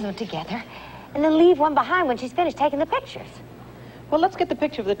pose them together and then leave one behind when she's finished taking the pictures? Well, let's get the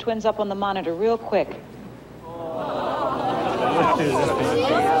picture of the twins up on the monitor real quick.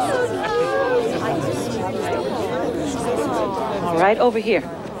 All right, over here.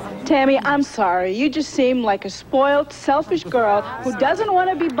 Tammy, I'm sorry. You just seem like a spoiled, selfish girl who doesn't want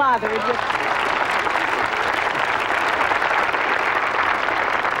to be bothered with...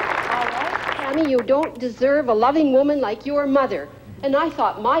 Tammy, you don't deserve a loving woman like your mother. And I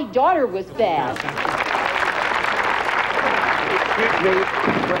thought my daughter was bad. Excuse me,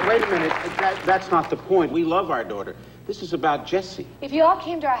 wait a minute. That's not the point. We love our daughter. This is about Jesse. If you all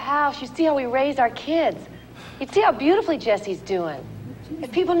came to our house, you'd see how we raised our kids. You'd see how beautifully Jesse's doing.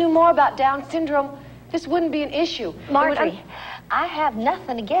 If people knew more about Down syndrome, this wouldn't be an issue. Marjorie, I have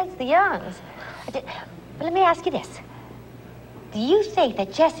nothing against the Youngs. But let me ask you this. Do you think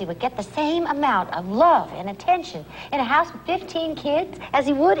that Jesse would get the same amount of love and attention in a house with 15 kids as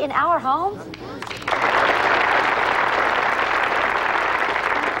he would in our home?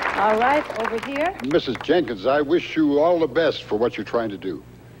 All right, over here. Mrs. Jenkins, I wish you all the best for what you're trying to do.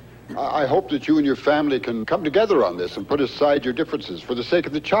 I hope that you and your family can come together on this and put aside your differences for the sake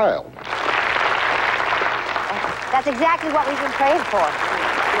of the child. That's exactly what we've been praying for.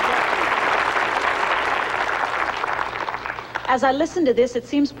 As I listen to this, it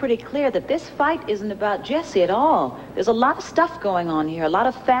seems pretty clear that this fight isn't about Jesse at all. There's a lot of stuff going on here, a lot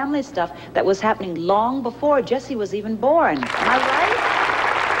of family stuff that was happening long before Jesse was even born. Am I right?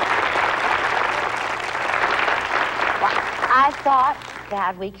 Well, I thought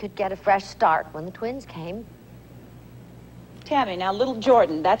that we could get a fresh start when the twins came. Tammy, now little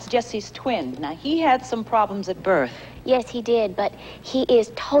Jordan, that's Jesse's twin. Now, he had some problems at birth. Yes, he did, but he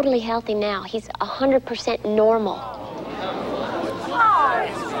is totally healthy now. He's 100% normal.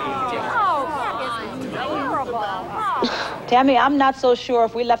 Tammy, I'm not so sure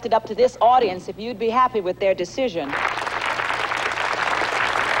if we left it up to this audience if you'd be happy with their decision.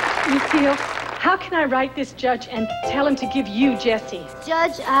 Lucille, how can I write this judge and tell him to give you Jesse?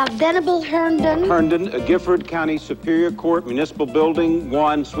 Judge Venable Herndon. Herndon, Gifford County Superior Court, Municipal Building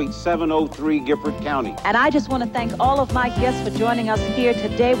 1, Suite 703, Gifford County. And I just want to thank all of my guests for joining us here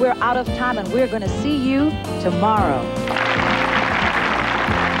today. We're out of time, and we're going to see you tomorrow.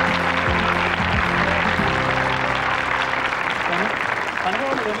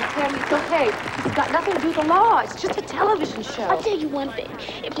 It's okay. It's got nothing to do with the law. It's just a television show. I'll tell you one thing.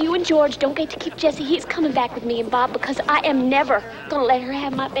 If you and George don't get to keep Jesse, he's coming back with me and Bob because I am never going to let her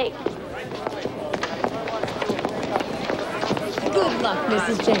have my baby. Good luck,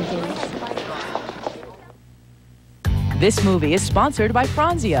 Mrs. Jenkins. This movie is sponsored by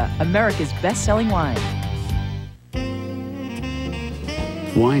Franzia, America's best-selling wine.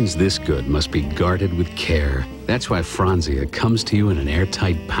 Wines this good must be guarded with care. That's why Franzia comes to you in an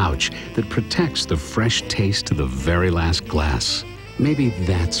airtight pouch that protects the fresh taste to the very last glass. Maybe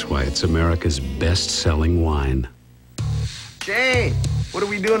that's why it's America's best-selling wine. Jane, what are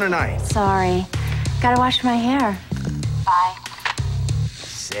we doing tonight? Sorry. Gotta wash my hair. Bye.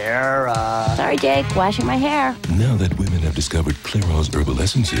 Sarah. Sorry, Jake. Washing my hair. Now that women have discovered Clairol's herbal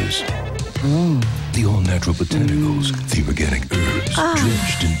essences, the all-natural botanicals, the organic herbs,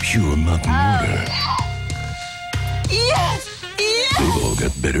 drenched in pure mountain water. Yes! They've all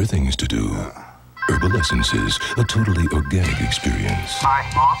got better things to do. Herbal Essences, a totally organic experience.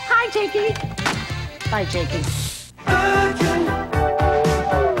 Hi, Jakey. Bye, Jakey.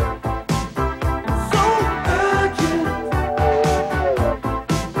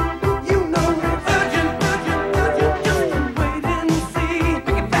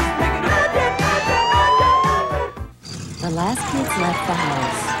 The last kids left the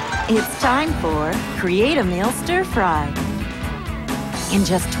house. It's time for Create a Meal Stir Fry. In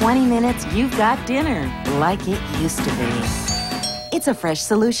just 20 minutes, you've got dinner like it used to be. It's a fresh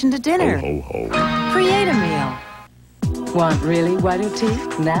solution to dinner. Ho, ho, ho. Create a meal. Want really whiter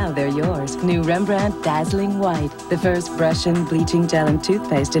teeth? Now they're yours. New Rembrandt Dazzling White. The first brush-in, bleaching gel, and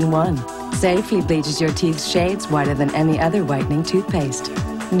toothpaste in one. Safely bleaches your teeth's shades whiter than any other whitening toothpaste.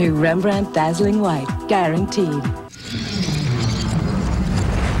 New Rembrandt Dazzling White. Guaranteed.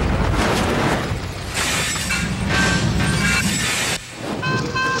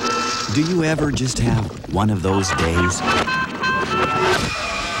 Do you ever just have one of those days?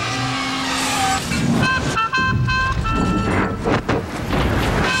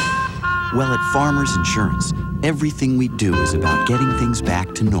 Well, at Farmers Insurance, everything we do is about getting things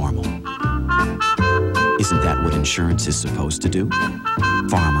back to normal. Isn't that what insurance is supposed to do?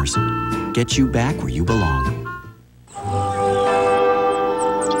 Farmers, get you back where you belong.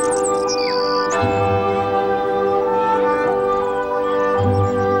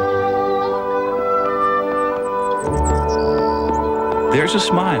 There's a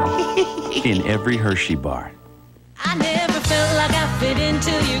smile in every Hershey bar. I never felt like I fit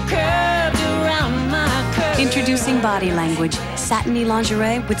until you curved around my curve. Introducing Body Language, satiny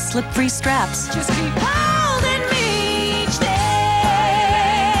lingerie with slip-free straps. Just keep holding me each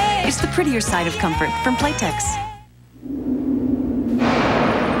day. It's the prettier side of comfort from Playtex.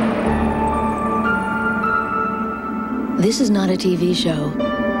 This is not a TV show.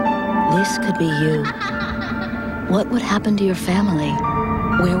 This could be you. What would happen to your family?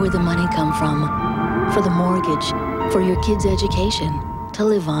 Where would the money come from? For the mortgage, for your kids' education, to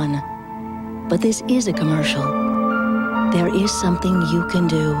live on. But this is a commercial. There is something you can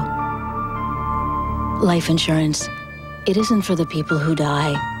do. Life insurance. It isn't for the people who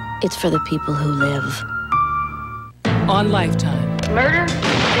die. It's for the people who live. On Lifetime. Murder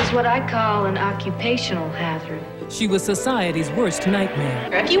is what I call an occupational hazard. She was society's worst nightmare.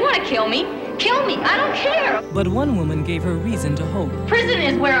 If you want to kill me, kill me. I don't care. But one woman gave her reason to hope. Prison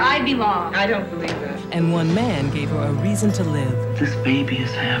is where I belong. I don't believe that. And one man gave her a reason to live. This baby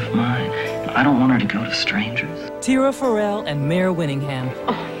is half mine. I don't want her to go to strangers. Tira Farrell and Mare Winningham.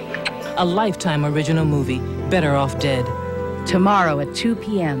 A Lifetime original movie, Better Off Dead. Tomorrow at 2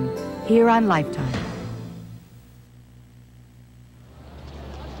 p.m. here on Lifetime.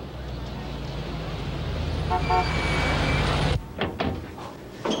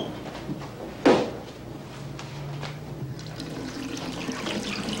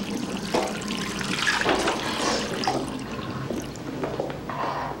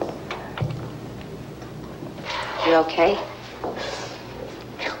 You okay?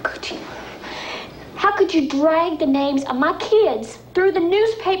 How could you drag the names of my kids through the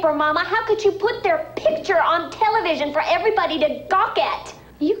newspaper, Mama? How could you put their picture on television for everybody to gawk at?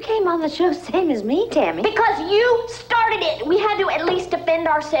 You came on the show same as me, Tammy. Because you started it. We had to at least defend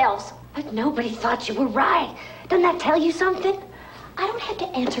ourselves. But nobody thought you were right. Doesn't that tell you something? I don't have to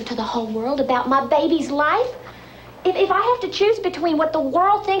answer to the whole world about my baby's life. If I have to choose between what the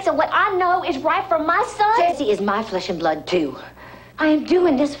world thinks and what I know is right for my son... Jesse is my flesh and blood, too. I am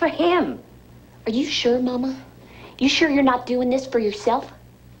doing this for him. Are you sure, Mama? You sure you're not doing this for yourself?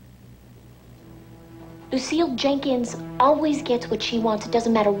 Lucille Jenkins always gets what she wants. It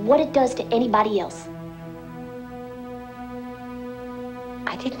doesn't matter what it does to anybody else.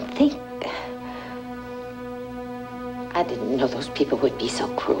 I didn't know those people would be so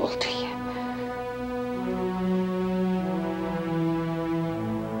cruel to you.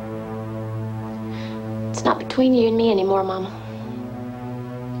 It's not between you and me anymore, Mama.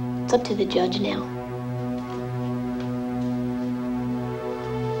 It's up to the judge now.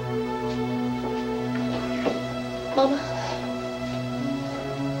 Mama,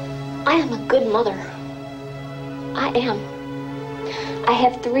 I am a good mother. I am. I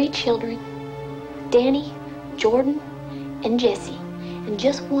have 3 children, Danny, Jordan, and Jesse. And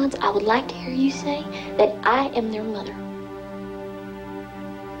just once, I would like to hear you say that I am their mother.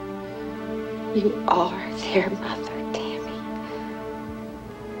 You are their mother, Tammy.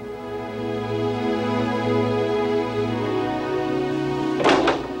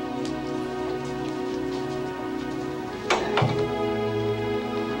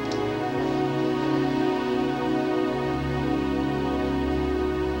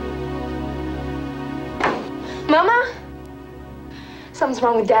 Something's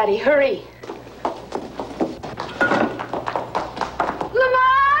wrong with Daddy. Hurry.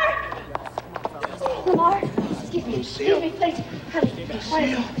 Lamar, excuse me, please.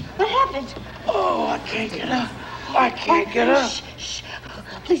 What happened? Oh, I can't get up. I can't get up. Shh.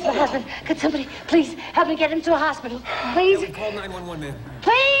 Please, my husband, could somebody please help me get him to a hospital? Please? Call 911, man.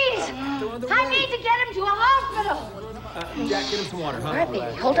 Please! I need to get him to a hospital. Jack, get him some water, huh? All right,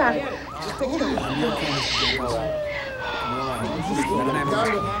 baby, hold on.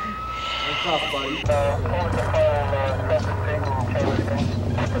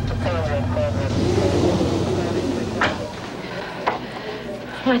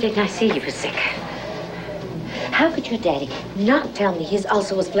 Why didn't I see you were sick? How could your daddy not tell me his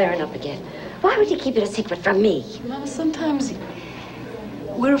ulcer was flaring up again? Why would he keep it a secret from me? Mama, sometimes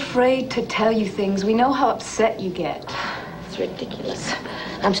we're afraid to tell you things. We know how upset you get. It's ridiculous.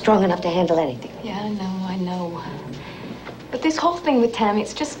 I'm strong enough to handle anything. Yeah, I know. But this whole thing with Tammy,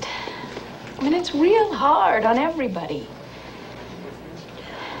 it's just... I mean, it's real hard on everybody.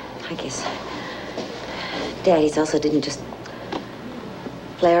 I guess Daddy's ulcer didn't just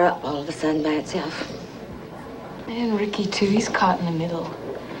flare up all of a sudden by itself. And Ricky, too. He's caught in the middle.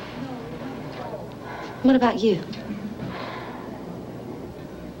 What about you?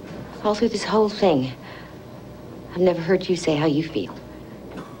 All through this whole thing, I've never heard you say how you feel.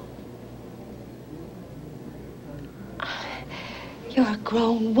 You're a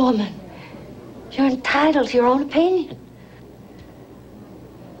grown woman. You're entitled to your own opinion.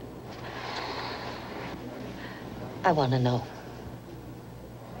 I want to know.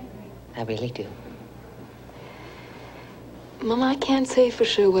 I really do. Mama, I can't say for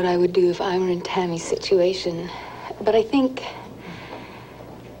sure what I would do if I were in Tammy's situation, but I think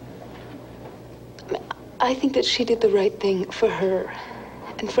that she did the right thing for her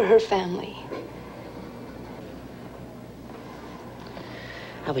and for her family.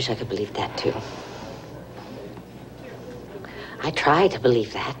 I wish I could believe that, too. I try to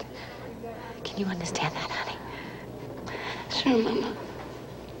believe that. Can you understand that, honey? Sure, Mama.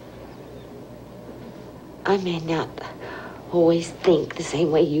 I may not always think the same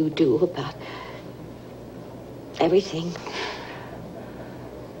way you do about everything.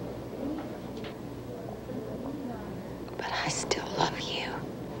 But I still love you.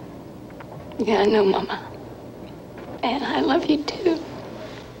 Yeah, I know, Mama. And I love you, too.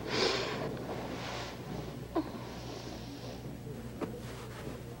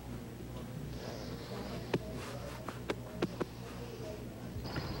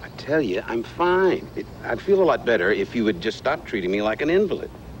 I tell you, I'm fine. I'd feel a lot better if you would just stop treating me like an invalid.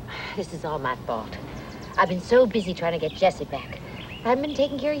 This is all my fault. I've been so busy trying to get Jesse back. I haven't been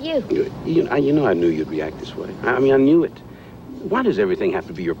taking care of you. You know I knew you'd react this way. I mean, I knew it. Why does everything have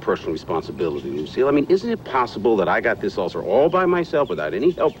to be your personal responsibility, Lucille? I mean, isn't it possible that I got this ulcer all by myself without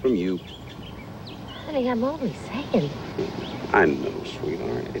any help from you? Honey, I'm only saying. I know,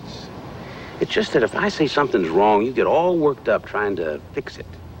 sweetheart. It's just that if I say something's wrong, you get all worked up trying to fix it.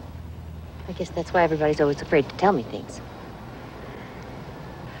 I guess that's why everybody's always afraid to tell me things.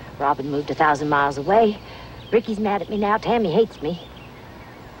 Robin moved 1,000 miles away. Ricky's mad at me now. Tammy hates me.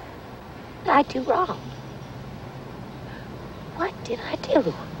 What did I do wrong? What did I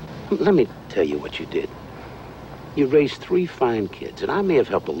do? Let me tell you what you did. You raised 3 fine kids, and I may have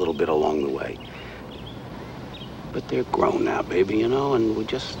helped a little bit along the way. But they're grown now, baby, you know, and we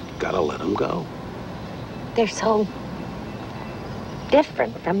just gotta let them go. They're so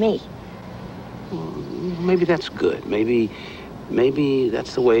different from me. Well, maybe that's good. Maybe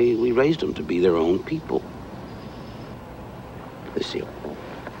that's the way we raised them, to be their own people. Lucille,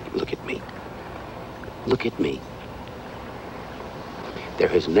 look at me. Look at me. There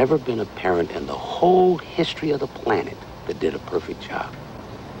has never been a parent in the whole history of the planet that did a perfect job.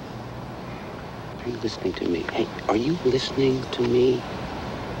 Are you listening to me? Hey, are you listening to me?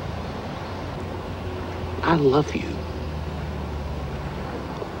 I love you.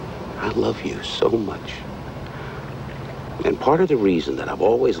 I love you so much. And part of the reason that I've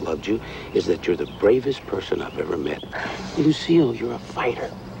always loved you is that you're the bravest person I've ever met. Lucille, you're a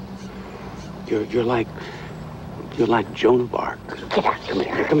fighter. You're like Joan of Arc. Get out. Come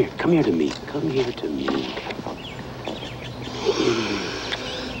here to me. Come here to me.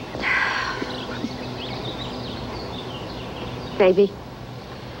 Baby,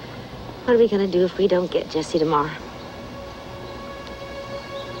 what are we gonna do if we don't get Jesse tomorrow?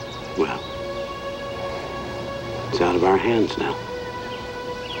 Well, it's out of our hands now.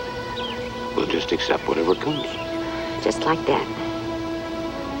 We'll just accept whatever comes. Just like that.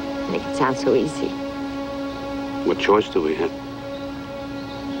 Make it sound so easy. What choice do we have?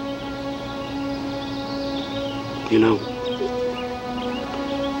 You know,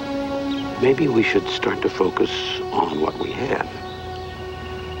 maybe we should start to focus on what we have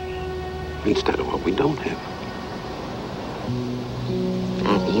instead of what we don't have.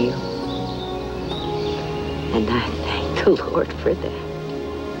 Have you? And I thank the Lord for that.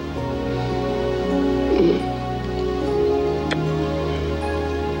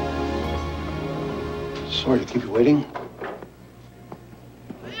 Sorry to keep you waiting.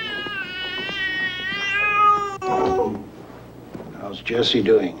 How's Jesse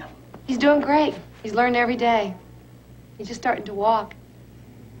doing? He's doing great. He's learned every day. He's just starting to walk.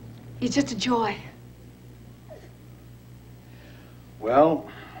 He's just a joy. Well,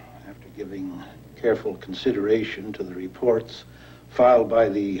 after giving careful consideration to the reports filed by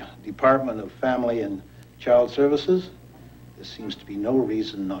the Department of Family and Child Services, there seems to be no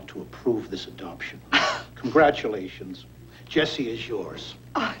reason not to approve this adoption. Congratulations. Jesse is yours.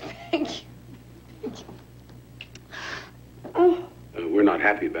 Oh, thank you. We're not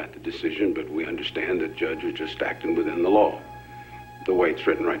happy about the decision, but we understand that Judge is just acting within the law, the way it's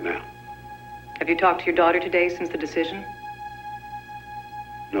written right now. Have you talked to your daughter today since the decision?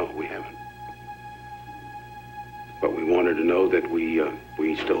 No, we haven't. But we want her to know that we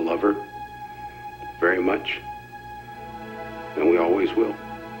still love her very much, and we always will.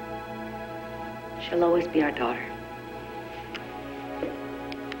 She'll always be our daughter.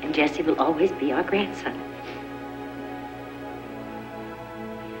 And Jesse will always be our grandson.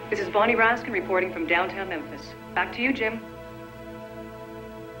 This is Bonnie Raskin reporting from downtown Memphis. Back to you, Jim.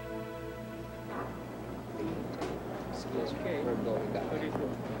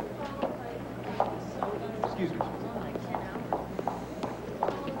 Excuse me.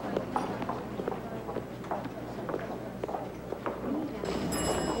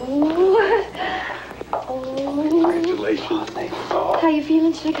 Congratulations. How you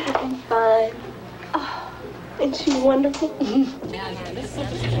feeling, Sugar? I'm fine. Oh, isn't she wonderful?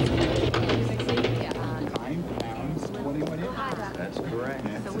 That's correct.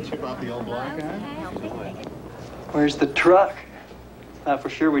 Since you bought the old block, huh? Where's the truck? For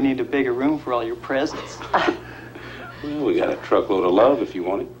sure we need a bigger room for all your presents. Well, we got a truckload of love if you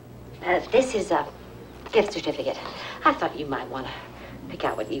want it. This is a gift certificate. I thought you might want to pick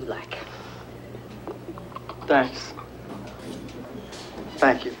out what you like. Thanks.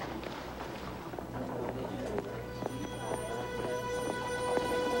 Thank you.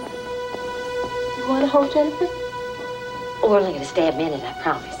 You want to hold Jennifer? Oh, we're only going to stay a minute, I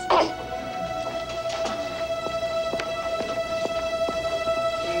promise.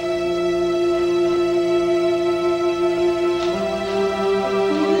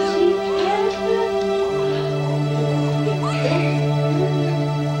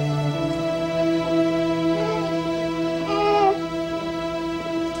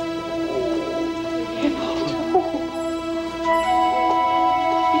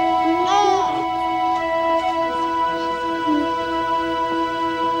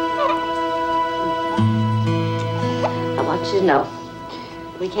 No,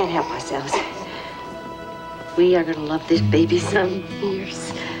 we can't help ourselves. We are going to love this baby some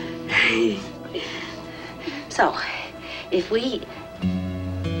years. So, if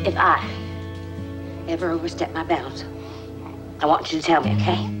I ever overstep my bounds, I want you to tell me,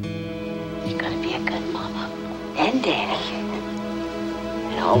 okay? You're going to be a good mama and daddy.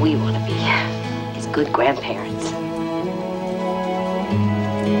 And all we want to be is good grandparents.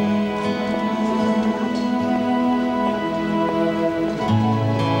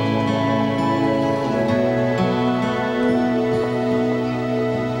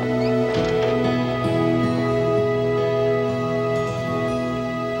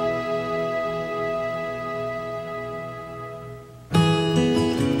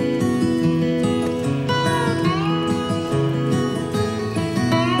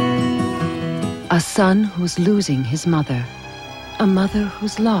 A son who's losing his mother. A mother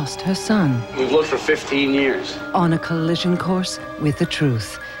who's lost her son. We've looked for 15 years. On a collision course with the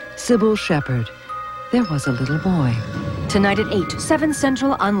truth. Sybil Shepherd. There was a little boy. Tonight at 8, 7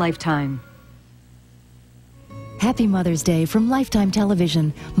 Central on Lifetime. Happy Mother's Day from Lifetime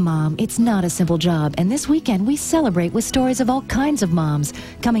Television. Mom, it's not a simple job, and this weekend we celebrate with stories of all kinds of moms.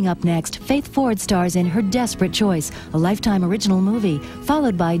 Coming up next, Faith Ford stars in Her Desperate Choice, a Lifetime original movie,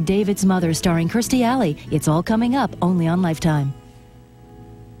 followed by David's Mother starring Kirstie Alley. It's all coming up only on Lifetime.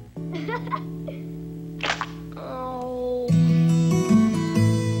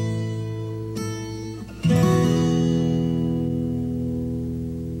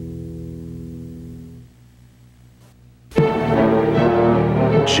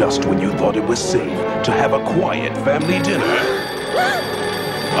 Just when you thought it was safe to have a quiet family dinner,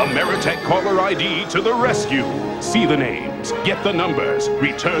 Ameritech Caller ID to the rescue. See the names, get the numbers,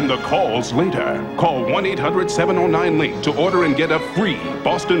 return the calls later. Call 1-800-709-LINK to order and get a free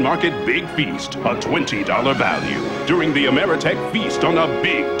Boston Market Big Feast, a $20 value, during the Ameritech Feast on a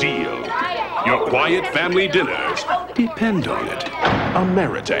big deal. Your quiet family dinners depend on it.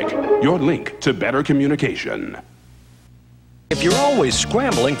 Ameritech, your link to better communication. If you're always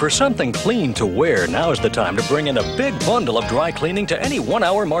scrambling for something clean to wear, now's the time to bring in a big bundle of dry cleaning to any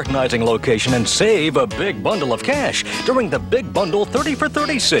 1-hour Martinizing location and save a big bundle of cash during the Big Bundle 30 for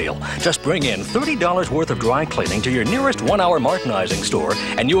 30 sale. Just bring in $30 worth of dry cleaning to your nearest 1-hour Martinizing store,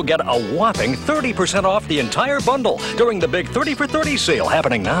 and you'll get a whopping 30% off the entire bundle during the big 30 for 30 sale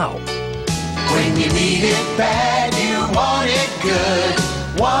happening now. When you need it bad, you want it good.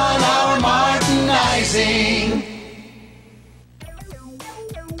 1-hour Martinizing.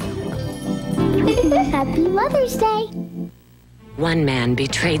 Happy Mother's Day. One man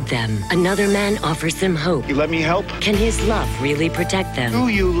betrayed them. Another man offers them hope. You let me help? Can his love really protect them? Do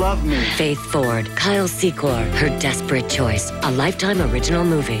you love me? Faith Ford, Kyle Secor, Her Desperate Choice. A Lifetime original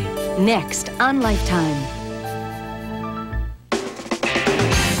movie. Next on Lifetime.